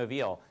América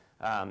Móvil.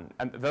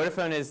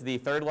 Vodafone is the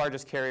 3rd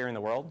largest carrier in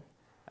the world.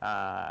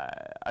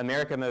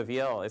 América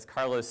Móvil is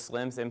Carlos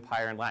Slim's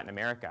empire in Latin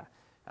America.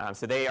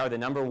 So they are the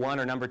 #1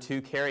 or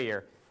 #2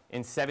 carrier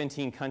in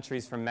 17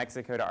 countries from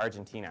Mexico to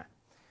Argentina.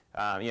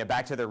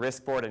 Back to the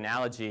risk board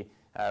analogy,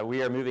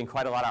 we are moving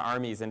quite a lot of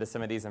armies into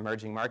some of these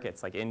emerging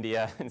markets like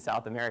India and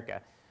South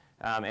America,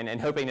 and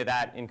hoping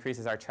that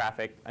increases our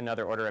traffic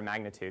another order of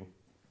magnitude.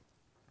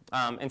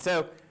 And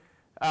so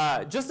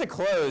just to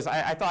close,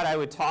 I thought I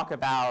would talk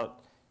about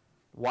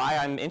why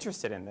I'm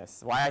interested in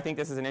this, why I think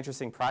this is an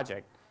interesting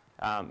project.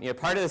 Part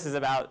of this is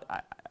about,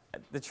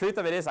 the truth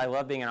of it is I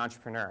love being an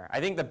entrepreneur. I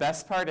think the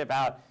best part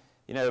about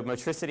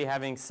Motricity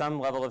having some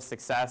level of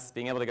success,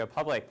 being able to go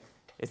public,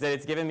 is that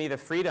it's given me the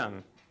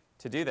freedom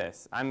to do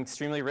this. I'm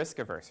extremely risk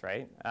averse,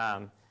 right?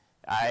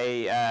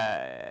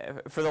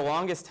 For the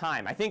longest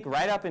time, I think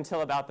right up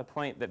until about the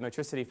point that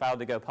Motricity filed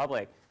to go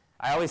public,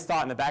 I always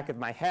thought in the back of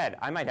my head,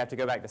 I might have to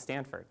go back to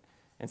Stanford.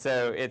 And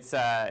so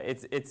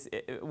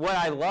what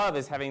I love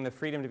is having the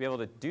freedom to be able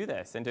to do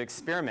this and to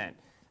experiment,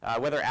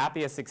 whether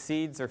Appia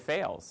succeeds or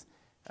fails.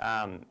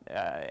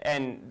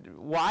 And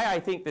why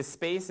I think this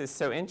space is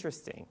so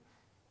interesting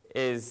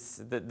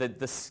is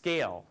the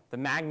scale, the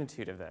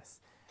magnitude of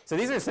this. So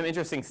these are some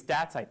interesting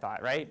stats, I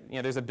thought, right?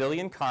 There's 1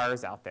 billion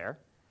cars out there.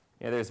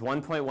 There's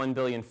 1.1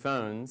 billion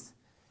phones.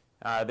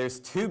 There's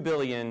 2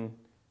 billion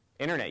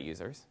internet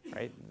users,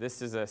 right?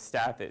 This is a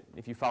stat that,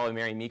 if you follow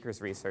Mary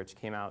Meeker's research,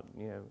 came out,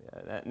 and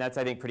that's,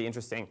 I think, pretty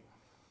interesting.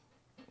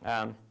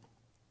 But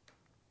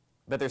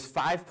there's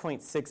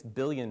 5.6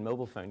 billion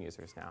mobile phone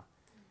users now,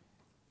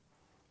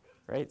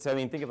 right? So, I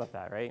mean, think about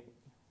that, right?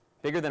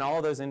 Bigger than all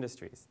of those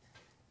industries.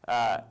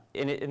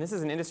 And this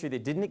is an industry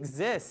that didn't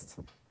exist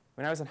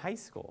when I was in high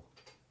school.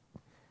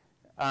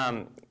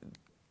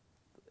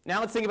 Now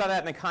let's think about that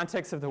in the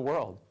context of the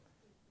world.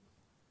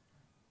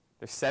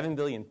 There's 7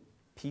 billion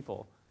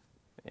people.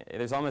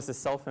 There's almost a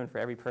cell phone for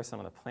every person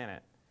on the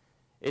planet.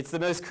 It's the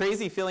most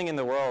crazy feeling in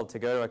the world to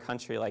go to a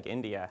country like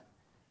India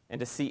and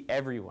to see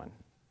everyone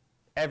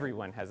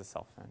has a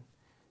cell phone.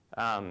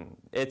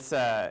 It's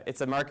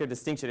a mark of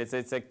distinction.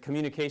 It's a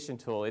communication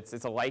tool. It's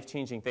a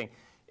life-changing thing.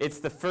 It's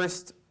the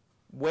first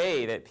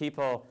way that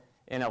people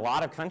in a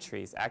lot of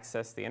countries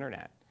access the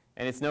internet.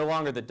 And it's no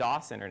longer the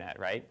DOS internet,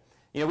 right?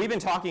 We've been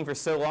talking for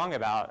so long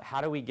about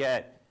how do we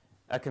get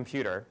a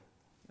computer,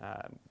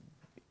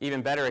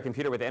 even better, a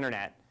computer with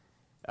internet,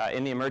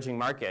 in the emerging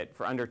market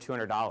for under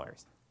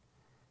 $200.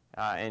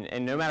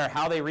 And no matter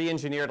how they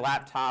re-engineered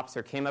laptops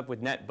or came up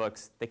with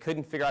netbooks, they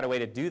couldn't figure out a way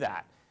to do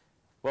that.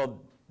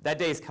 Well, that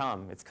day's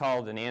come. It's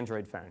called an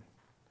Android phone.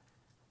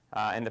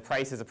 And the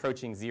price is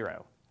approaching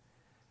 $0.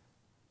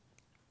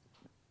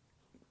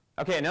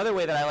 Okay, another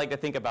way that I like to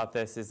think about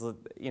this is,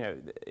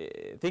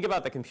 think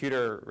about the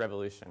computer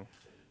revolution.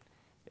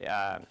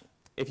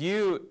 if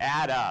you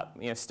add up,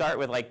 start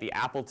with like the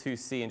Apple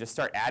IIc and just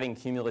start adding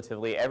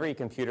cumulatively every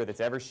computer that's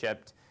ever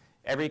shipped,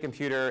 every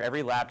computer,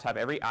 every laptop,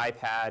 every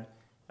iPad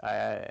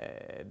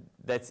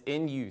that's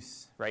in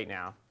use right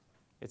now,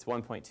 it's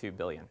 1.2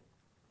 billion.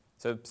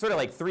 So sort of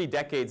like 3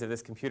 decades of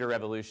this computer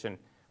revolution.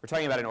 We're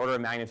talking about an order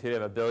of magnitude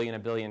of a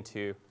billion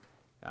to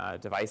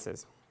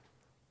devices.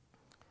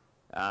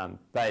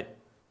 But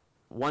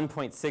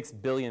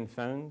 1.6 billion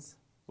phones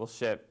will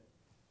ship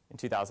in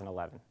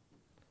 2011.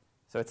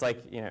 So it's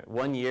like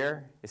 1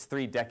 year is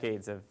 3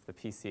 decades of the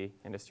PC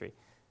industry.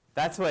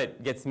 That's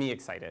what gets me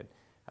excited.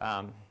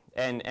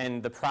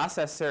 And the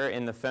processor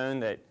in the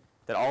phone that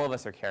all of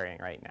us are carrying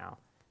right now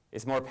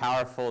is more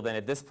powerful than,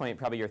 at this point,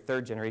 probably your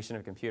 3rd generation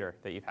of computer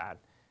that you've had.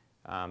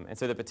 And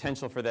so the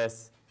potential for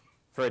this,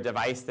 for a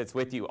device that's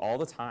with you all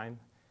the time.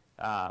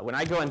 When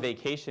I go on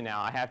vacation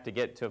now, I have to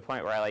get to a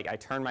point where I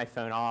turn my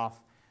phone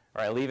off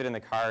or I leave it in the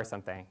car or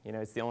something.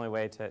 It's the only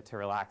way to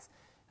relax.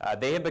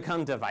 They have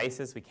become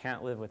devices we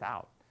can't live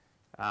without.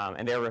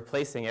 And they're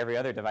replacing every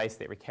other device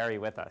that we carry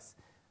with us.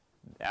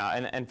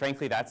 And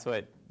frankly, that's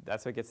what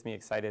gets me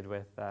excited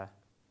with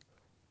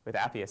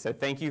Appia. So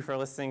thank you for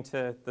listening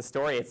to the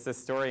story. It's the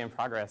story in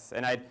progress.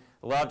 And I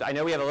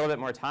know we have a little bit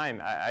more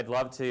time. I'd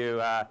love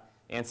to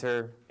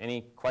answer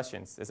any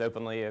questions as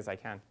openly as I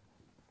can.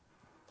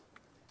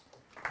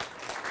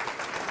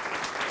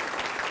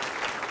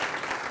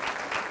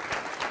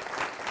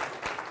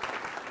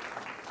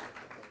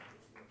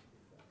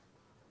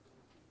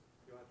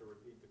 You'll have to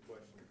repeat the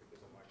question because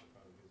the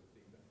microphone gives a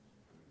feedback.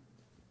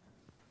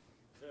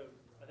 So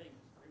I think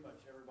pretty much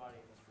everybody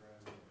in this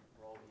room,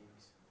 we're all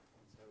geeks.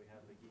 And so we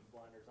have the geek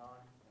blinders on,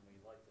 and we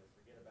like to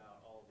forget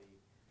about all the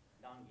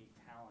non-geek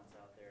talents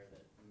out there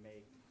that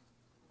make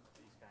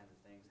these kinds of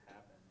things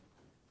happen.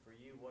 For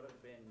you, who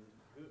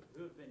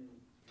have been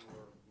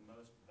your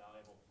most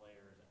valuable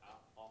players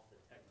off the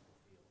technical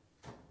field?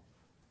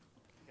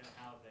 Kind of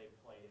how have they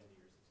played into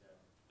your success?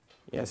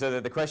 Yeah, so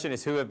the question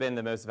is, who have been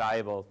the most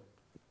valuable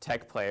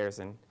tech players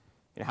and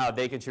how have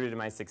they contributed to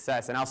my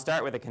success? And I'll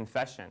start with a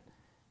confession.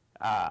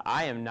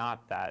 I am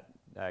not that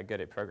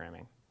good at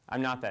programming.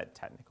 I'm not that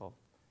technical.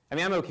 I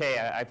mean, I'm OK.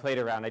 I played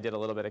around. I did a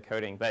little bit of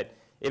coding. But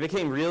it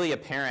became really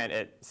apparent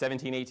at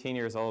 17, 18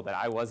 years old that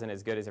I wasn't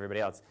as good as everybody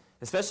else,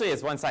 especially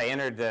as once I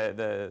entered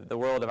the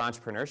world of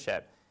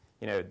entrepreneurship.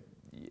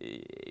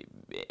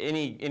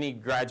 Any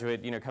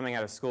graduate coming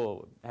out of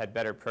school had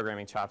better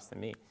programming chops than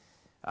me.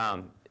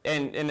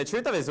 And the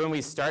truth of it is, when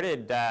we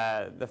started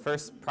the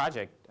first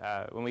project,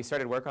 when we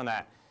started work on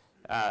that,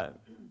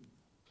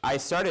 I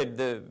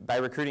started by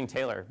recruiting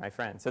Taylor, my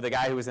friend, so the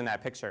guy who was in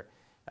that picture.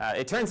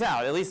 It turns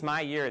out, at least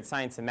my year at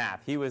Science and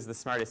Math, he was the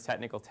smartest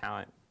technical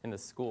talent in the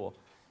school.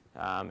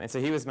 And so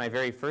he was my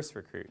very first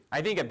recruit.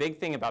 I think a big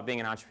thing about being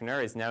an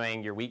entrepreneur is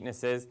knowing your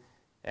weaknesses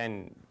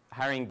and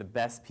hiring the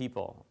best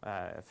people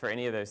for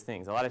any of those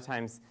things. A lot of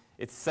times,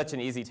 it's such an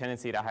easy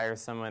tendency to hire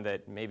someone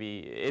that maybe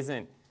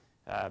isn't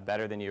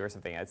better than you or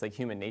something. It's like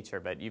human nature,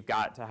 but you've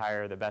got to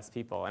hire the best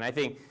people. And I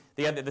think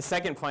the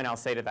second point I'll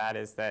say to that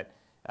is that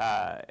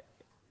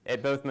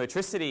at both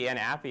Motricity and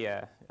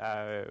Appia,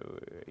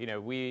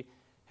 we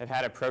have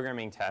had a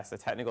programming test, a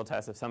technical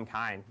test of some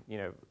kind,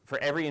 for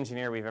every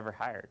engineer we've ever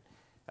hired.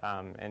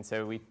 And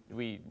so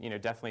we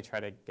definitely try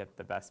to get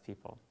the best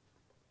people.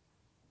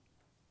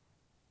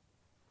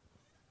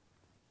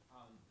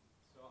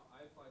 So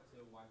I applied to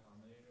Y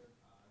Combinator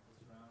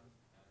this round,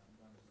 and I'm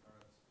going to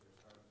their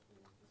startup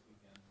school this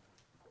weekend.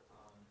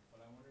 But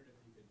I wondered if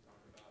you could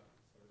talk about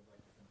sort of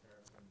like the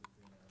comparison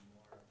between a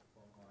more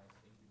formalized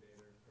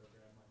incubator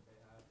program like they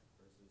have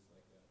versus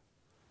like a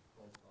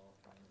cold call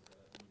kind of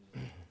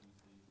meeting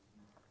VC.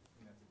 I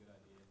think that's a good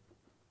idea.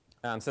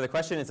 So the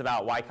question is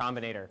about Y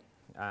Combinator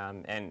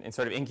and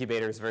sort of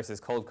incubators versus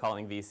cold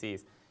calling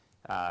VCs.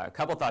 A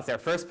couple thoughts there.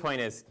 First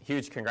point is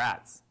huge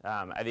congrats.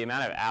 The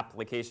amount of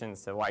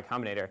applications to Y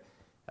Combinator,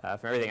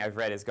 from everything I've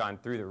read, has gone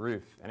through the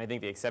roof. And I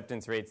think the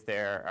acceptance rates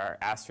there are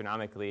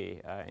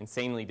astronomically,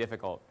 insanely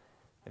difficult.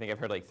 I think I've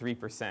heard like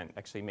 3%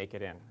 actually make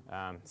it in.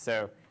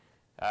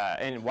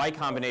 And Y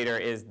Combinator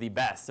is the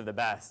best of the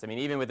best. I mean,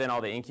 even within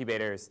all the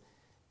incubators,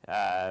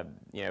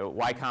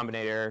 Y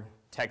Combinator,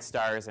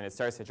 Techstars, and it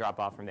starts to drop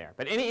off from there.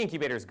 But any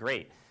incubator is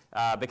great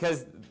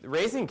because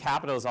raising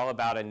capital is all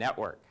about a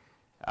network.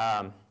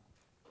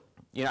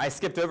 I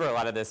skipped over a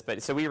lot of this,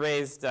 but so we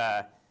raised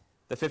the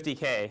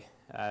 $50K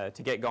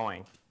to get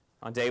going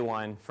on day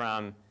one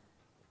from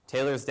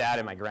Taylor's dad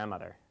and my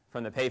grandmother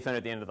from the payphone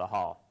at the end of the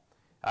hall.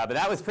 But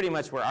that was pretty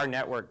much where our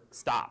network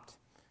stopped.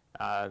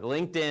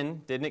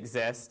 LinkedIn didn't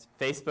exist.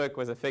 Facebook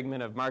was a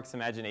figment of Mark's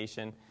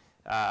imagination.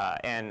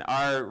 And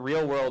our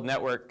real-world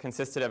network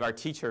consisted of our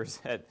teachers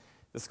at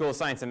the School of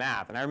Science and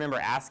Math. And I remember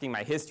asking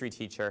my history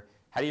teacher,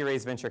 how do you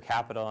raise venture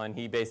capital? And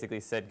he basically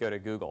said, go to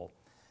Google.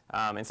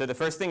 And so the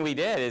first thing we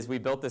did is we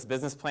built this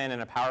business plan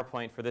and a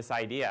PowerPoint for this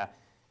idea.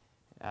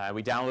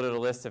 We downloaded a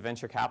list of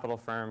venture capital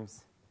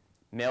firms,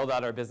 mailed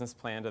out our business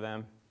plan to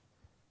them,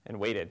 and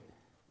waited.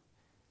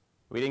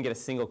 We didn't get a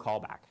single call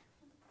back,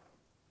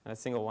 not a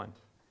single one.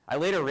 I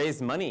later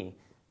raised money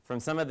from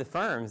some of the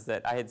firms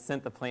that I had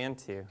sent the plan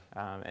to,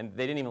 and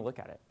they didn't even look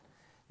at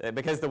it.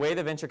 Because the way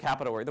the venture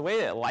capital works, the way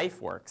that life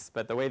works,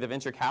 but the way the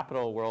venture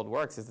capital world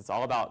works is it's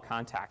all about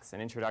contacts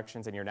and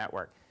introductions in your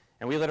network.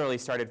 And we literally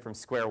started from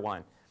square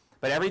one.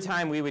 But every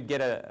time we would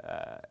get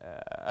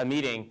a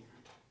meeting,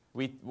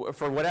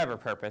 for whatever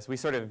purpose, we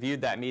sort of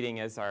viewed that meeting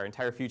as our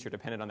entire future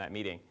depended on that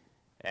meeting.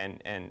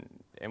 And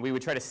we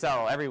would try to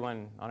sell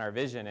everyone on our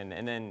vision.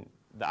 And then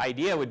the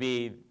idea would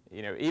be,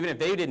 even if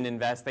they didn't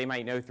invest, they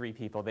might know 3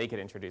 people they could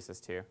introduce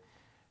us to.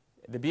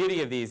 The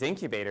beauty of these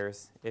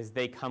incubators is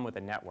they come with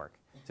a network.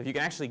 So if you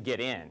can actually get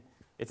in,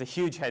 it's a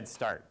huge head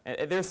start.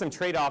 There's some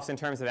trade-offs in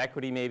terms of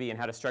equity maybe and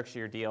how to structure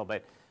your deal,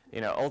 but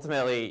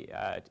ultimately,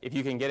 if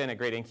you can get in a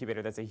great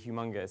incubator, that's a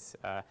humongous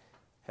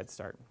head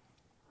start.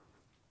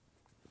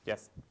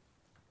 Yes?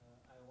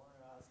 I want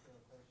to ask a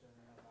question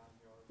about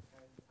your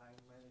time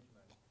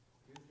management.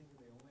 Do you think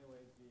the only way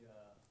to be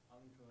an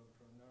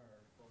entrepreneur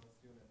for a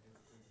student is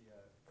to be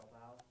a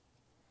dropout?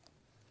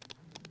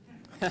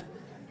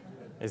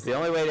 Is the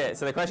only way to,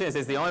 so the question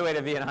is the only way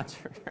to be an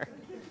entrepreneur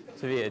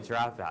to be a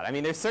dropout? I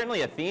mean, there's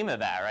certainly a theme of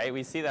that, right?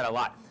 We see that a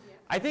lot.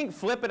 I think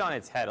flip it on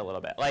its head a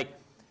little bit. Like,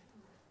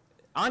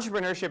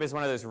 entrepreneurship is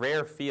one of those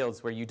rare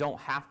fields where you don't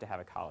have to have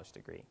a college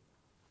degree,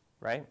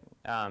 right?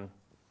 I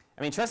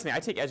mean, trust me, I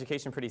take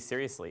education pretty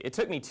seriously. It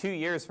took me 2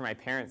 years for my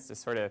parents to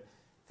sort of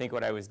think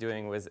what I was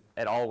doing was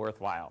at all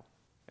worthwhile,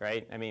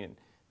 right? I mean,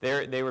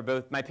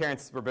 my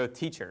parents were both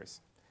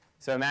teachers.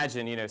 So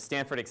imagine,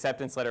 Stanford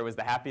acceptance letter was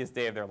the happiest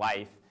day of their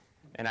life,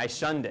 and I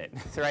shunned it,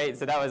 right?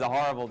 So that was a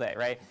horrible day,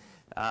 right?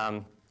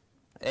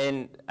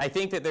 And I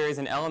think that there is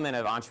an element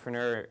of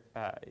entrepreneur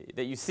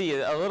that you see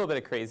a little bit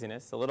of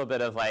craziness, a little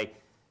bit of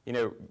like,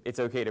 it's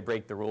okay to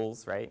break the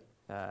rules, right?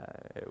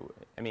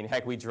 I mean,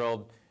 heck, we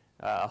drilled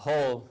a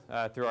hole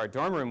through our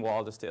dorm room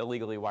wall just to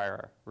illegally wire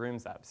our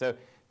rooms up. So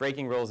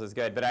breaking rules is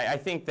good. But I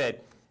think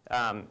that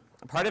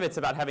part of it's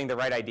about having the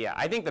right idea.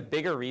 I think the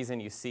bigger reason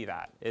you see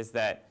that is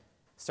that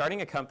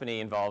starting a company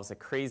involves a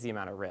crazy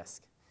amount of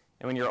risk.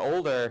 And when you're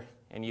older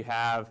and you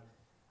have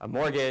a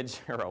mortgage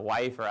or a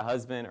wife or a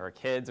husband or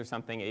kids or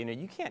something,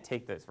 you can't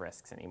take those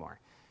risks anymore.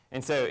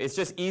 And so it's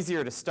just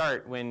easier to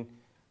start when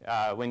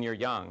you're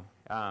young.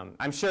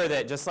 I'm sure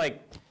that just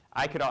like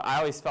I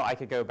always felt I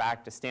could go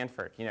back to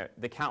Stanford.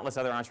 The countless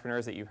other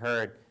entrepreneurs that you've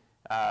heard,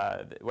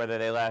 whether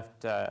they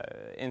left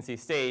NC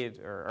State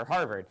or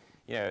Harvard,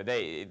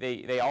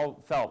 they all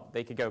felt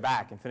they could go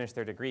back and finish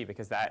their degree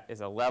because that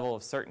is a level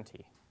of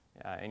certainty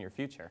in your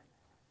future.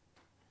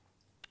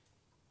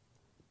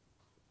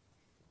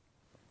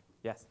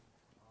 Yes?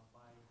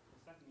 By the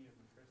second year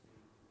of maturity,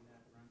 we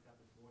have ramped up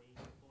to 40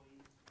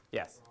 employees.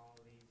 Yes. For all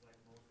of these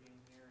mostly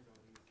engineers or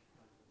these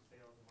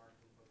sales and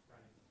marketing folks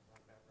trying to run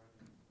that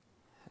revenue.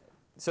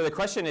 So the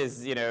question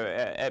is,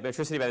 at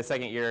Matricity by the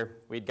second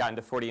year, we'd gotten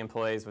to 40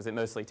 employees. Was it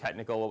mostly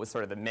technical? What was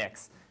sort of the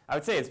mix? I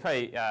would say it's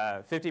probably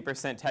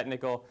 50%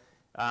 technical.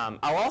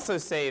 I'll also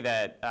say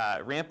that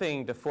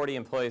ramping to 40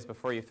 employees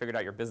before you figured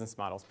out your business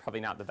model is probably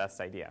not the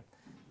best idea.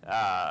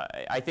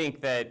 I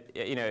think that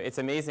it's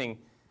amazing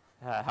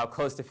how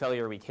close to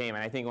failure we came.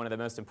 And I think one of the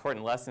most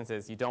important lessons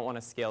is you don't want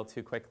to scale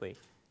too quickly.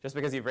 Just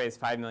because you've raised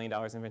 $5 million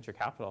in venture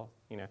capital,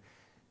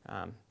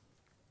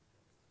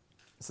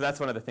 so that's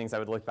one of the things I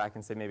would look back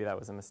and say maybe that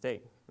was a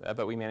mistake.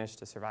 But we managed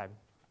to survive.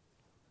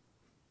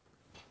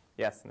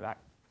 Yes, in the back.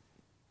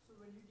 So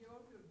when you give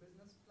out your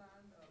business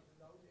plan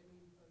without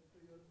any to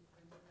your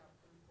venture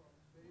capital firm,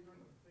 were you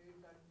not afraid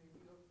that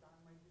maybe your plan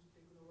might be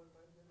taken over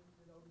by them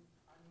without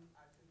any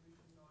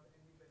attribution or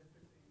any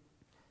benefit to you?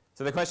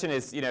 So the question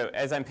is,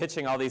 as I'm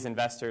pitching all these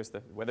investors,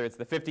 whether it's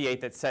the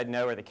 58 that said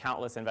no or the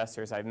countless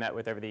investors I've met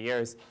with over the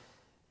years,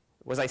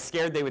 was I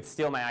scared they would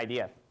steal my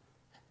idea?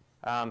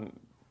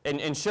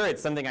 And sure,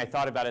 it's something I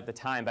thought about at the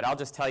time, but I'll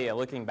just tell you,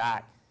 looking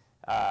back,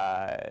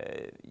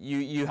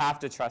 you have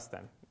to trust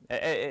them.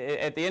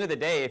 At the end of the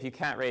day, if you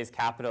can't raise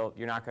capital,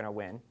 you're not going to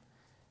win.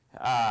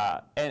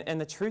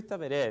 And the truth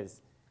of it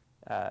is,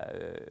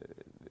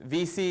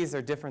 VCs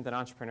are different than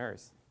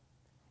entrepreneurs.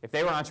 If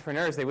they were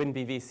entrepreneurs, they wouldn't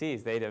be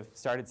VCs. They'd have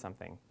started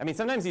something. I mean,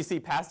 sometimes you see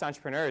past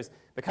entrepreneurs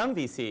become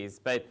VCs,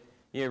 but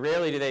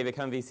rarely do they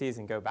become VCs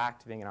and go back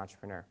to being an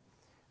entrepreneur.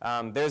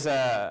 There's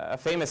a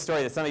famous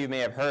story that some of you may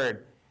have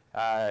heard.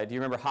 Do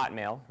you remember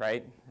Hotmail,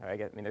 right? I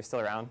mean, they're still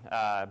around.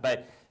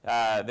 But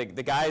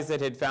the guys that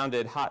had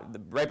founded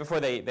right before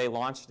they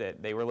launched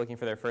it, they were looking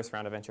for their first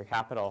round of venture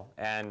capital.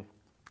 And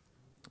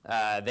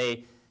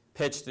they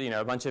pitched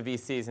a bunch of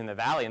VCs in the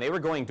Valley. And they were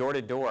going door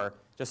to door,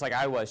 just like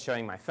I was,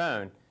 showing my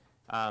phone.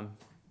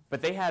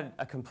 But they had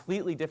a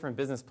completely different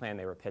business plan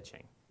they were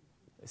pitching.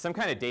 Some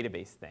kind of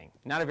database thing.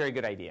 Not a very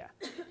good idea.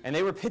 And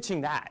they were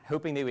pitching that,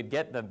 hoping they would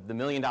get the $1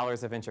 million of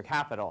venture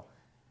capital.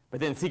 But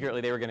then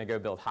secretly they were going to go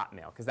build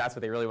Hotmail, because that's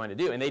what they really wanted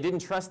to do. And they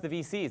didn't trust the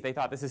VCs. They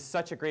thought, this is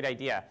such a great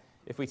idea.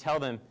 If we tell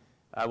them,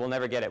 we'll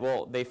never get it.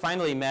 Well, they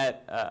finally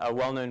met a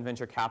well-known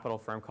venture capital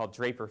firm called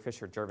Draper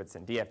Fisher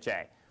Jurvetson,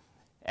 DFJ.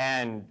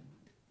 And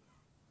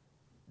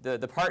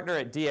the partner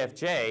at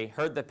DFJ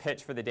heard the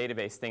pitch for the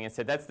database thing and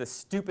said, that's the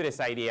stupidest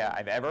idea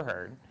I've ever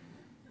heard.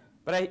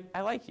 but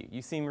I like you.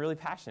 You seem really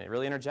passionate,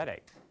 really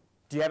energetic.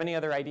 Do you have any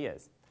other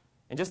ideas?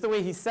 And just the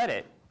way he said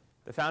it,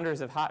 the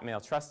founders of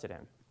Hotmail trusted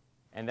him.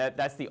 And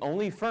that's the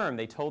only firm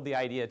they told the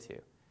idea to.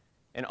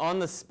 And on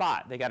the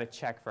spot, they got a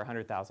check for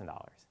 $100,000.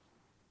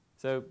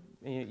 So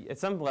at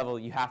some level,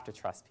 you have to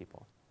trust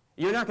people.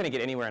 You're not going to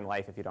get anywhere in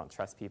life if you don't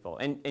trust people.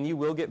 And you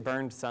will get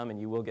burned some, and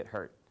you will get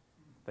hurt.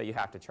 But you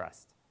have to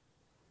trust.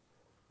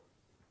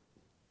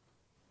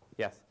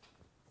 Yes?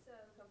 So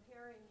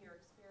comparing your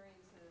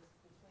experiences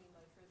between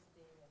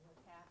Motricity and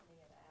what's happening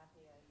at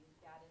Appia, you've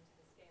got into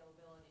the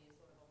scalability as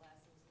sort of a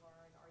lessons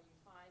learned. Are you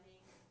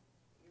finding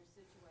your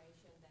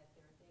situation that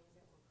there are things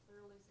that were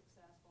clearly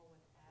successful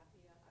with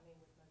Appia, with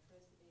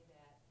Motricity,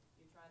 that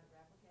you're trying to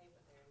replicate,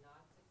 but they're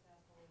not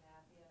successful with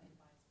Appia, and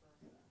vice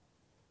versa?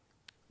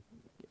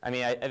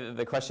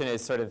 The question is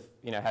sort of,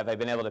 have I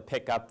been able to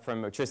pick up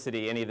from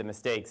Motricity any of the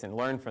mistakes and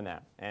learn from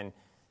them? And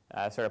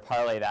sort of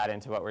parlay that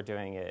into what we're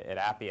doing at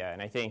Appia. And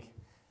I think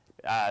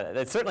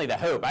that's certainly the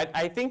hope.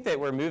 I think that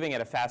we're moving at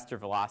a faster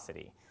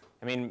velocity.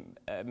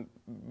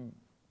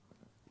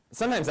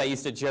 Sometimes I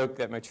used to joke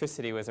that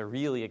Motricity was a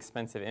really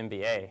expensive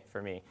MBA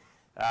for me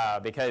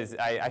because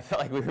I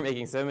felt like we were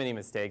making so many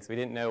mistakes. We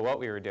didn't know what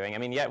we were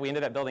doing. Yet we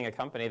ended up building a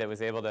company that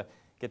was able to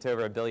get to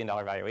over $1 billion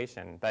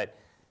valuation. But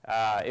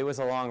it was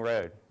a long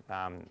road.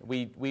 I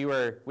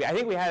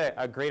think we had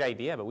a great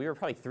idea, but we were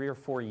probably 3 or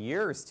 4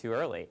 years too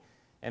early.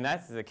 And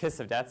that's the kiss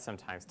of death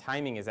sometimes.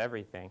 Timing is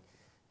everything.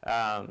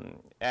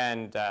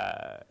 And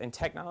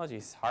technology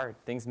is hard.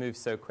 Things move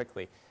so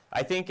quickly.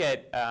 I think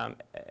at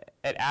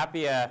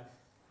Appia,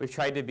 we've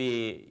tried to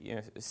be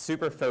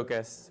super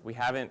focused. We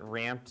haven't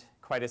ramped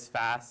quite as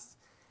fast.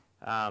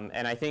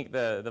 And I think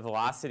the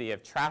velocity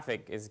of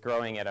traffic is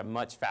growing at a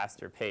much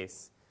faster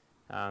pace.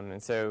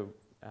 And so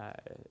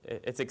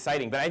it's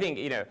exciting. But I think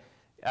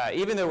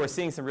even though we're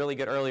seeing some really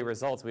good early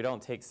results, we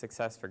don't take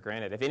success for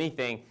granted. If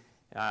anything,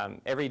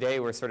 every day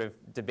we're sort of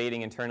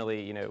debating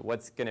internally,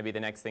 what's going to be the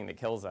next thing that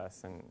kills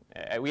us. And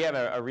we have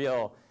a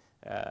real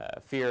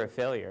fear of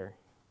failure.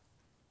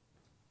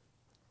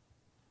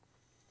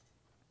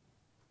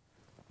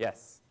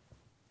 Yes?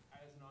 As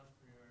an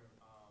entrepreneur,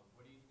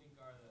 what do you think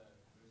are the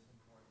most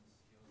important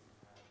skills you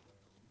have when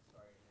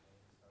starting a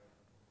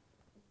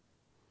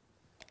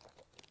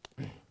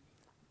startup?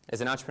 As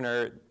an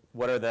entrepreneur,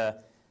 what are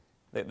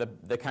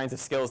the kinds of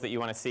skills that you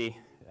want to see?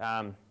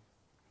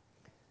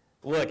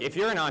 Look, if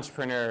you're an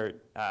entrepreneur,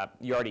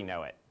 you already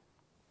know it.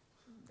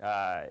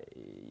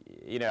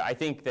 I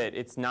think that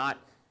it's not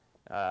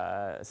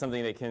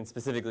something that can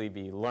specifically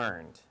be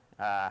learned.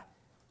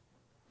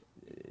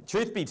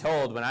 Truth be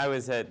told, when I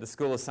was at the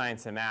School of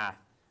Science and Math,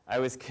 I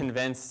was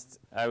convinced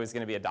I was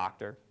going to be a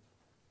doctor,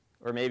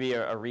 or maybe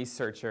a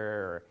researcher,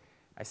 or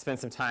I spent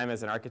some time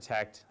as an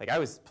architect. I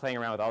was playing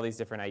around with all these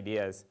different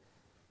ideas.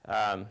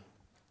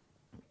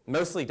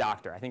 Mostly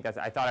doctor.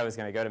 I thought I was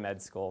going to go to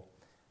med school.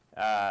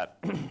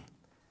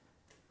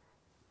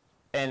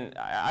 And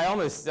I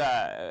almost,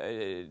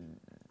 I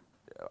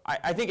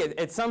think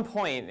at some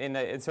point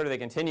in sort of the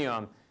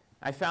continuum,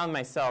 I found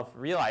myself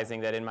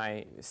realizing that in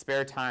my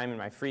spare time, in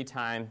my free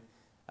time,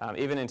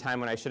 even in time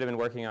when I should have been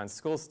working on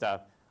school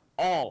stuff,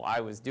 all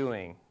I was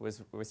doing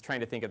was trying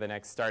to think of the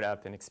next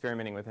startup and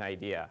experimenting with an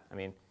idea.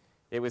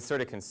 It was sort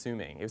of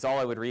consuming. It was all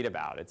I would read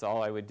about. It's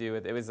all I would do.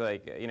 It was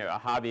like a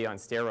hobby on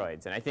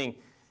steroids. And I think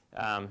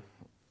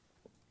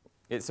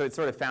it sort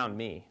of found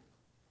me.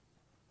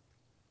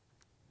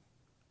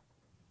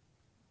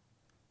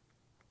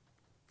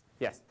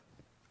 Yes?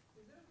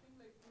 Is there a thing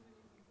like too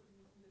many people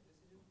making the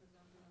decision, for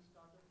example, in a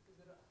startup? Is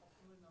there an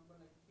optimal number,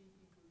 like 3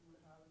 people you would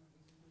have in a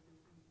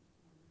executive team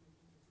making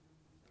decisions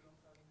instead of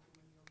having too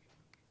many of them?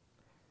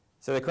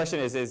 So the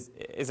question is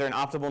there an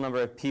optimal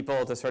number of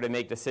people to sort of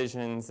make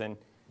decisions, and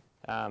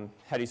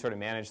how do you sort of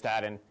manage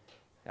that? And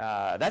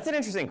that's an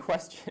interesting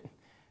question.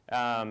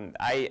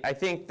 I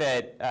think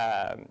that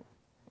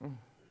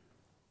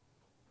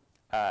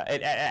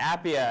at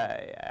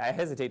Appia, I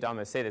hesitate to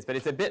almost say this, but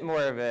it's a bit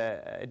more of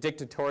a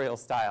dictatorial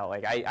style.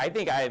 I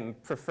think I'm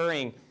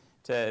preferring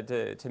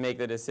to make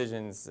the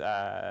decisions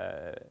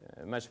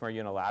much more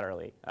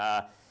unilaterally.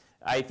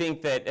 I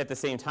think that at the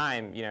same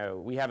time,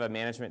 we have a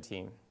management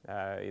team.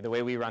 The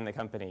way we run the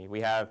company,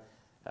 we have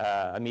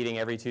a meeting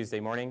every Tuesday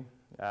morning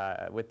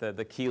with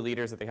the key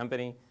leaders of the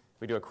company.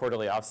 We do a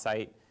quarterly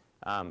offsite.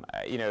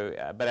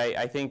 But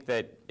I think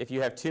that if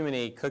you have too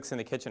many cooks in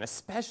the kitchen,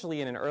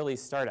 especially in an early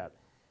startup,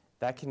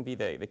 that can be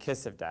the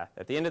kiss of death.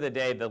 At the end of the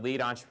day, the lead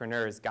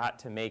entrepreneur has got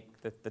to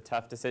make the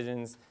tough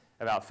decisions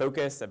about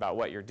focus, about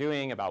what you're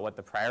doing, about what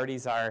the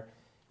priorities are.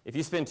 If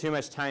you spend too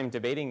much time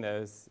debating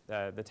those,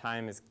 the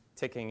time is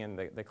ticking and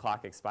the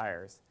clock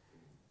expires.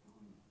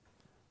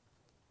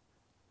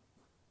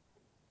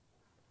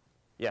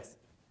 Yes?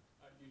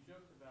 You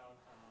joked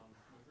about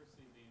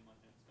Motricity being like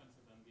an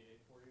expensive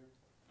MBA for you,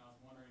 and I was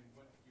wondering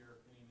what your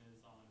opinion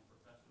is on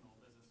professional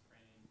business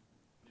training,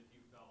 and if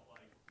you felt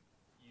like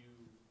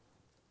you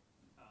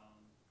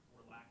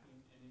were lacking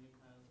in any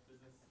kind of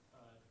business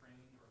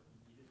training, or if you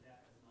needed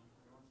that as an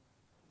entrepreneur.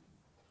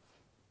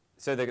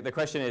 So the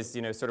question is,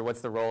 sort of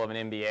what's the role of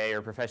an MBA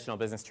or professional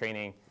business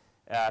training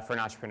for an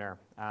entrepreneur?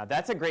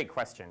 That's a great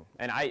question.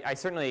 And I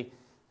certainly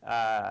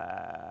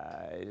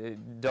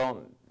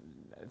don't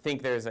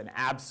think there's an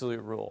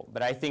absolute rule.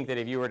 But I think that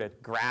if you were to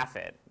graph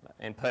it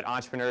and put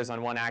entrepreneurs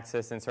on one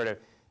axis and sort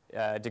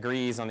of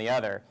degrees on the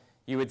other,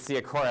 you would see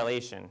a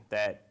correlation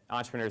that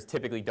entrepreneurs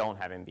typically don't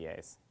have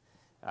MBAs.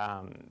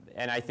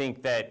 And I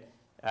think that,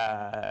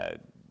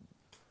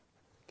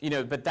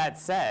 but that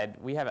said,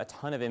 we have a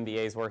ton of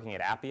MBAs working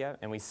at Appia,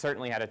 and we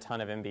certainly had a ton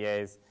of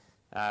MBAs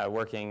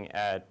working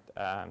at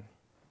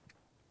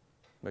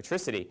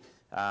Motricity.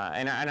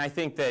 And I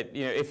think that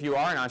if you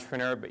are an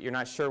entrepreneur but you're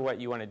not sure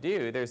what you want to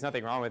do, there's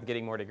nothing wrong with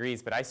getting more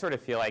degrees. But I sort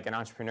of feel like an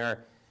entrepreneur,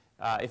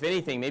 if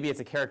anything, maybe it's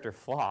a character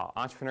flaw.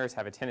 Entrepreneurs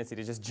have a tendency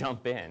to just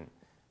jump in,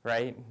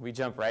 right? We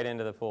jump right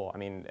into the pool. I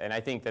mean, and I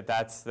think that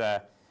that's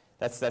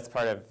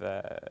part of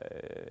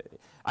the.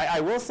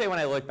 I will say when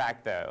I look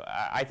back though,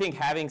 I think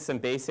having some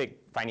basic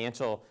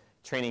financial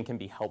training can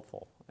be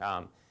helpful.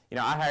 I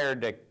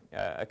hired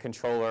a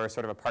controller,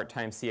 sort of a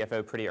part-time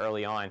CFO pretty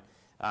early on.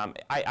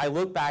 I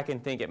look back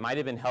and think it might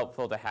have been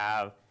helpful to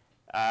have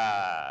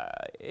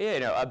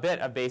a bit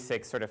of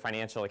basic sort of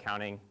financial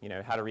accounting,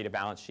 how to read a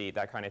balance sheet,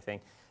 that kind of thing.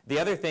 The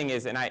other thing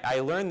is, and I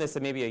learned this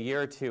maybe a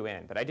year or two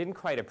in, but I didn't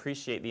quite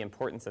appreciate the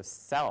importance of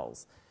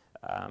selling.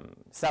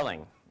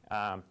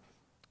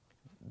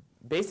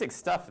 Basic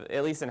stuff,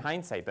 at least in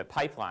hindsight, but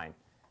pipeline,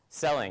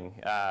 selling,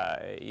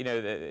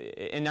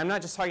 and I'm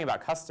not just talking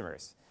about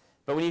customers,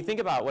 but when you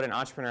think about what an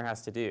entrepreneur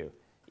has to do,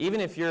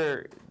 even if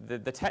you're the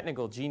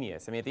technical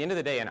genius, I mean, at the end of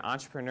the day, an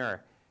entrepreneur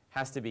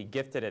has to be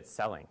gifted at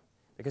selling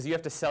because you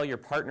have to sell your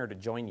partner to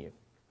join you.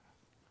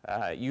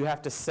 You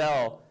have to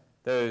sell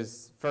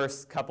those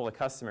first couple of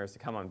customers to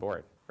come on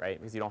board, right?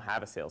 Because you don't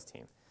have a sales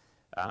team.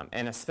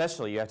 And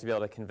especially, you have to be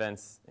able to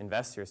convince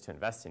investors to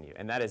invest in you,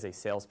 and that is a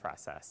sales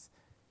process.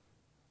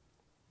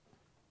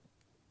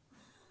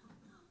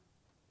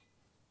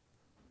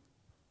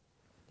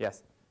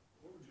 Yes?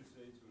 What would you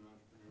say to an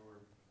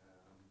entrepreneur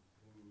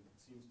who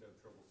seems to have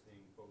trouble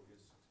staying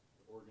focused,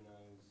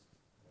 organized,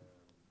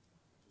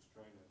 just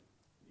trying to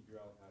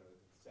figure out how to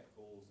set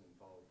goals and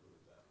follow through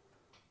with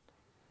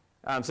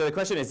that? So the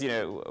question is,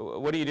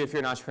 what do you do if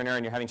you're an entrepreneur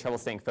and you're having trouble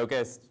staying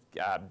focused?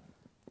 How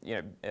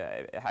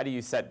do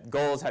you set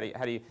goals? How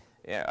do you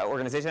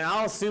organization? And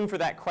I'll assume for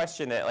that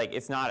question that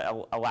it's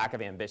not a lack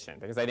of ambition,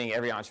 because I think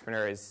every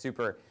entrepreneur is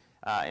super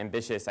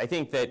ambitious. I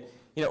think that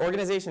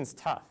organization's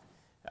tough.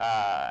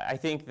 I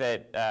think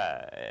that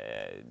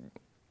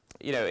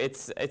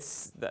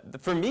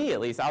for me at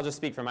least, I'll just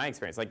speak from my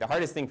experience. The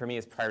hardest thing for me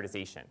is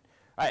prioritization,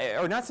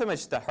 or not so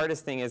much the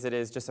hardest thing as it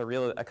is just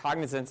a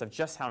cognizance of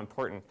just how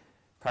important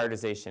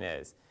prioritization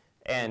is.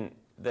 And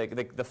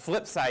the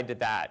flip side to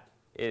that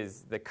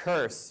is the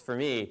curse for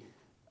me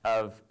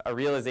of a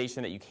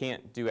realization that you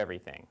can't do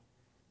everything.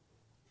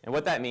 And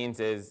what that means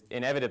is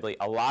inevitably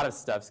a lot of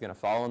stuff's going to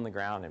fall on the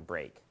ground and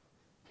break.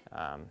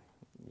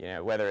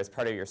 Whether it's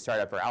part of your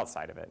startup or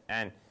outside of it.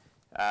 And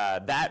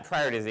that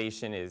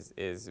prioritization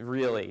is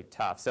really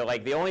tough. So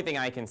the only thing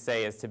I can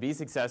say is to be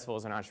successful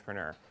as an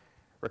entrepreneur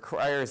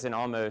requires an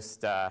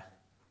almost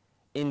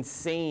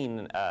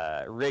insane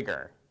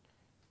rigor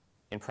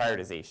in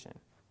prioritization.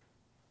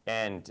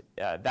 And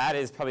that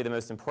is probably the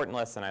most important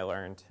lesson I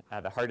learned,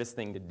 the hardest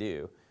thing to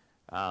do.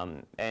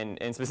 And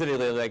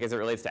specifically, as it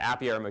relates to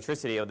Appia or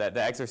Motricity,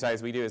 the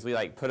exercise we do is we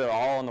put it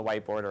all on the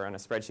whiteboard or on a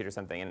spreadsheet or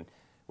something. And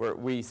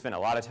we spend a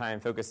lot of time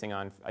focusing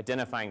on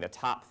identifying the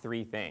top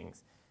 3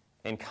 things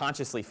and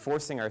consciously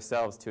forcing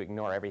ourselves to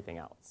ignore everything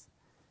else,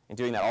 and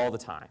doing that all the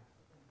time,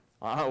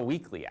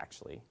 weekly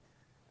actually.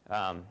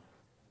 Yeah.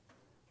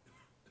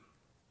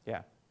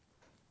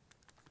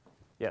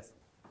 Yes?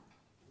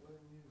 When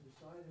you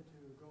decided to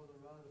go the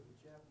route of the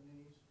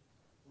Japanese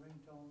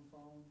ringtone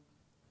phone,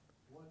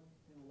 what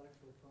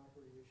intellectual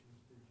property issues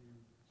did you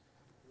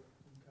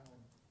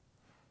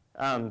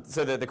encounter?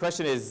 So the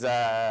question is,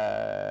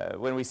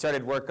 when we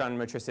started work on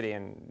Motricity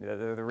and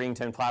the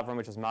ringtone platform,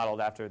 which was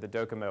modeled after the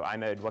Docomo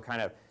iMode, what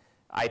kind of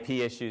IP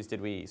issues did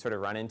we sort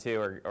of run into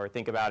or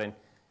think about? And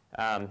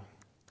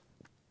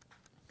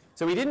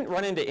so we didn't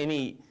run into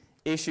any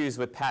issues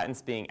with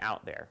patents being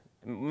out there.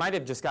 Might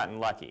have just gotten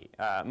lucky.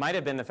 Might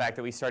have been the fact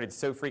that we started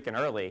so freaking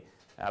early,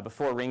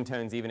 before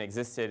ringtones even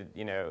existed,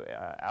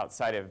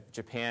 outside of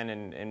Japan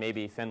and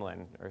maybe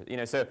Finland,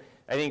 So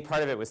I think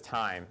part of it was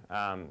time.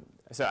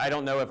 So I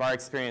don't know if our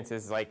experience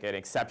is an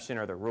exception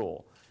or the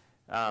rule.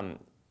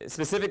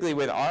 Specifically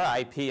with our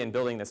IP and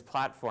building this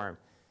platform,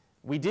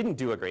 we didn't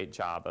do a great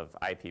job of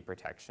IP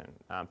protection.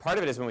 Part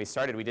of it is when we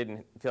started, we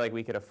didn't feel like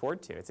we could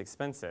afford to. It's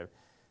expensive.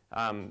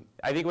 I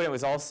think when it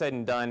was all said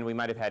and done, we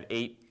might have had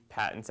 8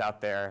 patents out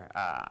there.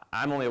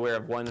 I'm only aware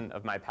of one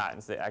of my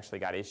patents that actually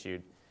got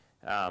issued.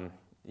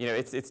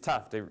 It's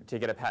tough to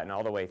get a patent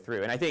all the way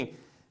through. And I think,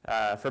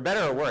 for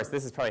better or worse,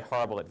 this is probably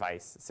horrible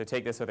advice, so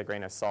take this with a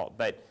grain of salt.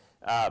 But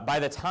by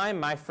the time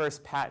my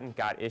first patent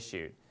got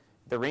issued,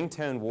 the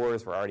ringtone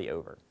wars were already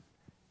over.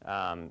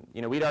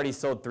 We'd already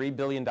sold $3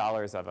 billion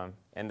of them,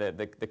 and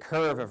the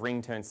curve of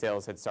ringtone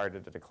sales had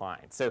started to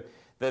decline. So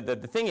the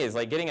thing is,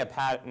 like, getting a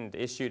patent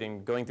issued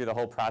and going through the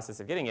whole process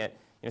of getting it,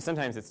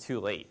 sometimes it's too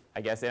late,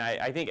 I guess. And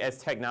I think as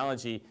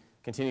technology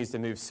continues to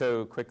move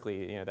so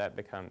quickly, that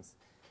becomes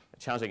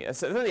challenging.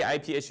 So some of the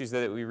IP issues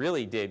that we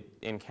really did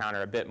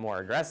encounter a bit more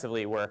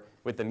aggressively were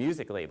with the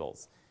music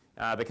labels,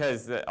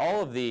 because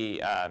all of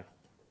the,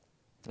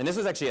 and this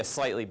was actually a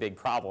slightly big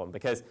problem,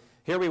 because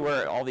here we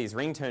were, all these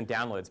ringtone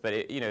downloads,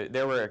 but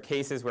there were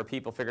cases where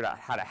people figured out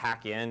how to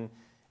hack in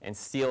and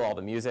steal all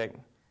the music,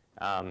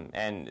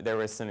 and there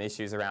were some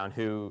issues around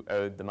who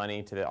owed the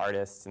money to the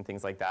artists and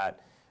things like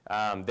that.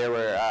 There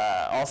were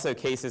also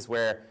cases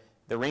where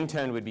the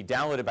ringtone would be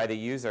downloaded by the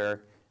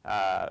user,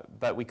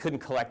 but we couldn't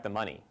collect the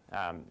money.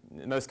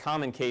 The most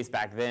common case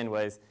back then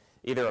was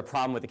either a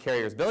problem with the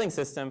carrier's billing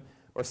system,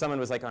 or someone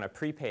was like on a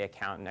prepay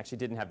account and actually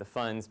didn't have the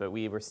funds, but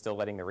we were still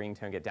letting the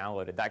ringtone get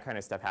downloaded. That kind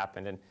of stuff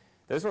happened. And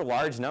those were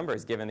large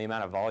numbers given the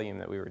amount of volume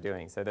that we were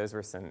doing. So those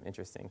were some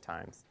interesting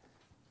times.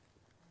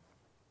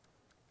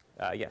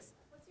 Yes?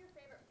 What's your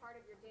favorite part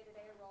of your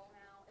day-to-day role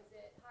now? Is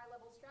it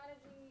high-level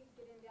strategy,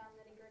 getting down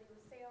nitty-gritty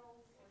with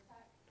sales, or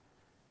tech?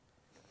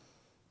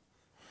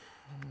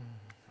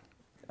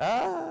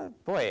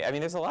 Boy, I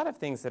mean, there's a lot of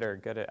things that are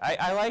good at.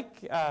 I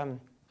like,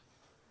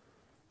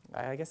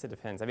 I guess it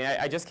depends. I mean,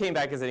 I just came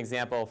back as an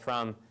example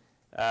from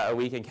a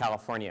week in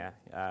California.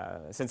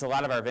 Since a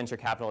lot of our venture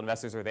capital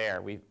investors are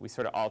there, we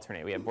sort of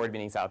alternate. We have board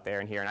meetings out there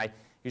and here, and I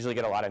usually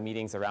get a lot of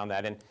meetings around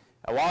that. And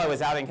while I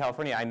was out in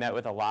California, I met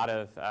with a lot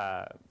of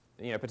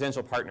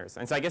potential partners.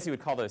 And so I guess you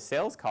would call those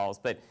sales calls,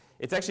 but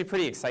it's actually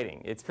pretty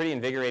exciting. It's pretty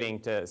invigorating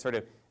to sort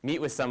of meet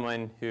with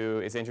someone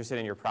who is interested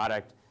in your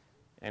product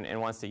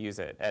and wants to use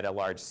it at a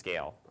large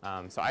scale.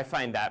 So I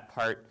find that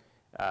part,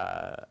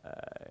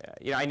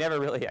 I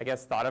never really, I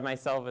guess, thought of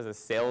myself as a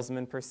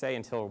salesman per se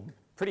until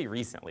pretty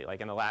recently, like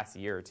in the last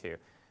year or two.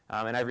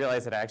 And I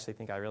realized that I actually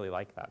think I really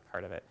like that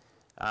part of it.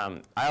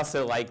 I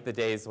also like the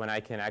days when I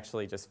can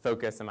actually just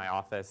focus in my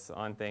office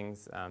on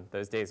things.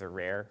 Those days are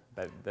rare,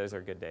 but those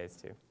are good days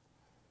too.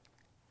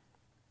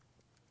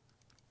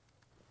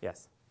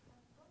 Yes?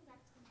 Going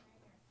back to comparing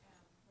your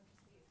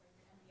universities, like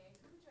your MBA,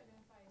 who would you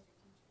identify as your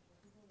teachers,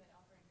 or people that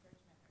offer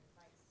encouragement or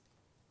advice?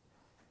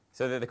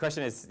 So the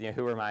question is,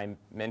 who were my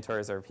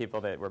mentors or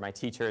people that were my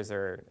teachers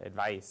or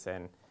advice?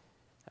 And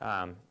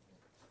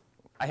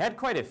I had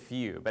quite a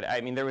few, but I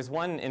mean, there was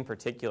one in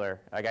particular,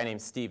 a guy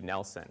named Steve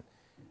Nelson.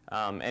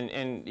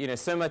 And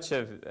so much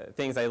of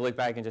things I look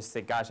back and just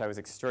say, gosh, I was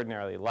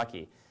extraordinarily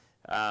lucky.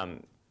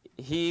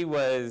 He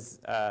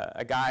was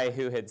a guy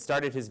who had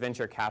started his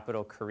venture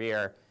capital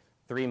career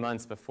 3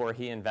 months before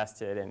he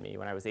invested in me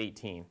when I was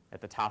 18 at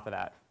the top of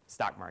that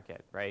stock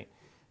market, right?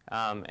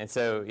 And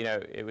so,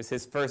 it was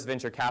his first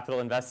venture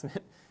capital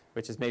investment,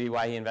 which is maybe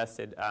why he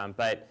invested.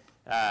 But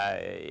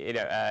it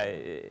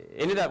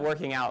ended up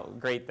working out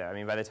great, though. I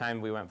mean, by the time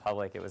we went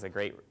public, it was a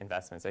great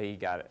investment. So he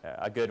got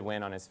a good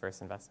win on his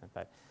first investment.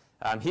 But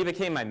he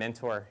became my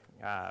mentor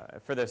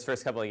for those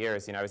first couple of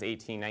years. I was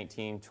 18,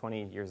 19,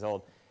 20 years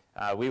old.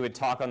 We would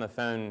talk on the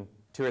phone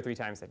 2 or 3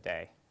 times a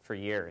day for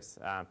years.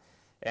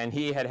 And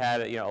he had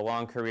a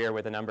long career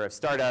with a number of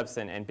startups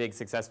and big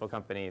successful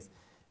companies.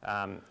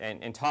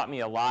 And taught me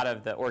a lot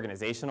of the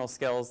organizational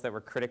skills that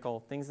were critical,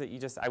 things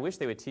that I wish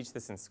they would teach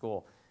this in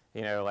school.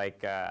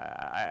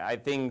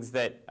 Things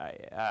that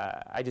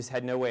I just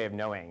had no way of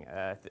knowing.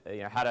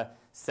 How to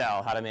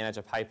sell, how to manage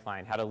a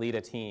pipeline, how to lead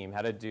a team,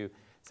 how to do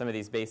some of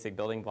these basic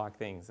building block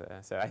things.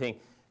 So I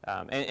think,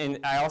 and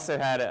I also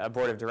had a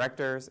board of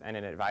directors and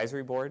an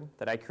advisory board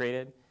that I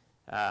created.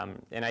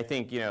 And I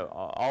think,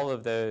 all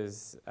of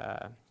those,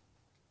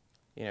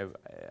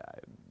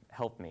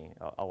 helped me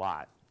a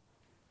lot.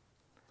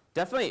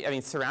 Definitely, I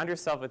mean, surround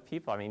yourself with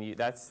people. I mean, you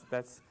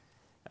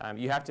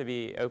have to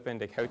be open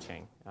to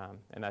coaching,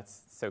 and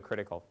that's so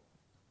critical.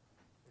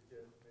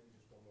 Maybe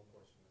just one more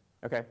question.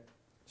 Okay,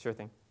 sure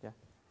thing, yeah.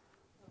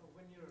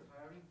 When you're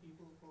hiring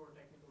people for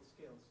technical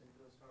skills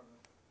into a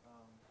startup,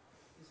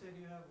 you said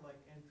you have like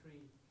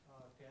entry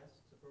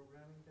tests,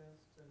 programming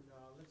tests, and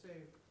let's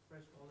say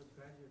fresh college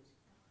graduates.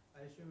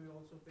 I assume you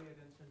also pay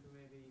attention to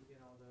maybe the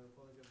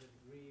quality of the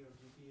degree or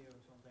GPA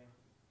or something.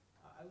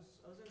 I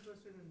was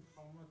interested in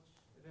how much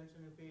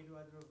attention you pay to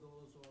either of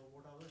those, or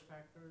what other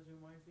factors you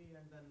might be,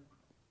 and then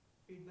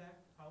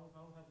feedback. How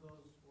have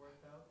those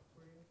worked out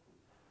for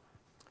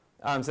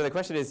you? So the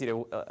question is,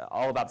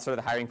 all about sort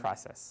of the hiring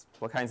process.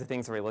 What kinds of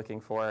things are we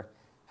looking for?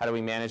 How do we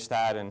manage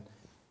that? And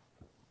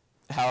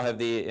how have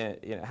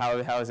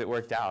how has it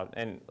worked out?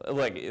 And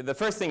look, the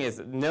first thing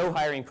is no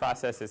hiring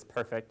process is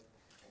perfect.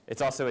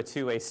 It's also a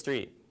two-way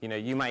street.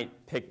 You might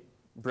pick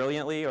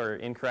brilliantly or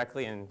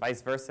incorrectly, and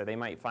vice versa. They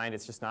might find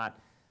it's just not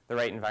the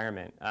right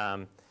environment.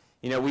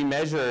 We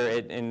measure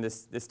it in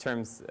this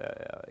terms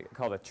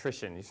called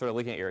attrition. You're sort of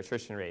looking at your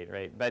attrition rate,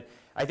 right? But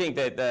I think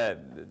that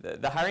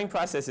the hiring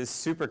process is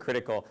super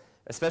critical,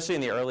 especially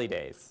in the early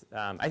days.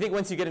 I think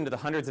once you get into the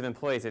hundreds of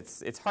employees,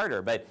 it's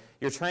harder, but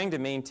you're trying to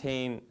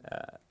maintain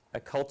a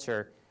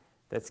culture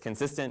that's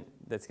consistent,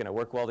 that's going to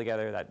work well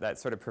together, that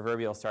sort of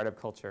proverbial startup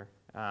culture.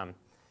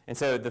 And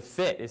so the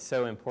fit is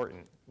so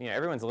important. You know,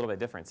 everyone's a little bit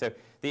different. So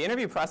the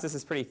interview process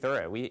is pretty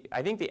thorough.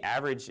 I think the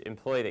average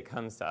employee that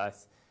comes to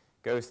us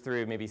goes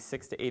through maybe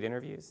 6 to 8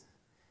 interviews.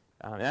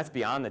 And that's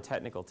beyond the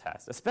technical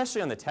test.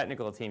 Especially on the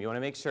technical team, you want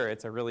to make sure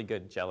it's a really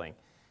good gelling.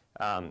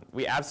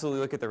 We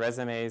absolutely look at the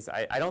resumes.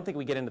 I don't think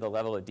we get into the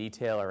level of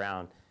detail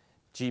around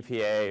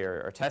GPA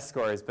or test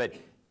scores, but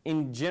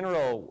in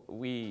general,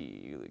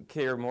 we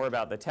care more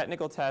about the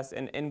technical test.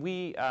 And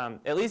we,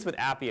 at least with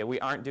Appia, we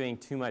aren't doing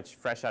too much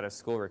fresh out of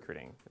school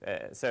recruiting.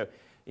 So,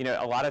 you know,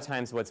 a lot of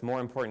times what's more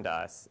important to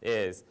us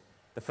is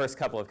the first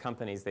couple of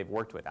companies they've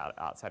worked with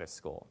outside of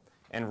school.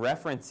 And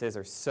references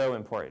are so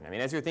important. I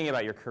mean, as you're thinking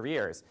about your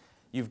careers,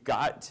 you've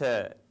got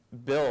to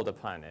build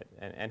upon it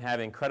and have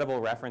incredible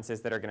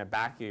references that are going to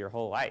back you your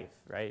whole life,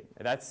 right?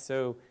 That's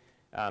so,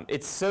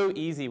 it's so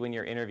easy when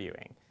you're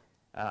interviewing.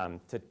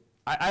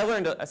 I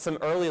learned some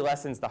early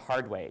lessons the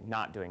hard way,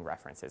 not doing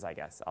references, I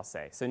guess I'll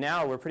say. So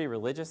now we're pretty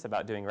religious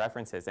about doing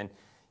references. And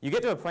you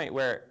get to a point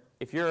where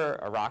if you're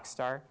a rock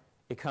star,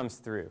 it comes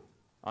through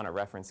on a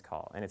reference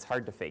call, and it's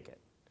hard to fake it.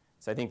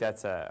 So I think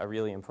that's a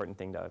really important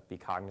thing to be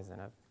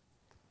cognizant of.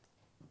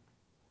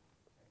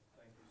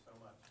 Thank you so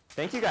much.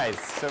 Thank you guys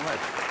so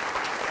much.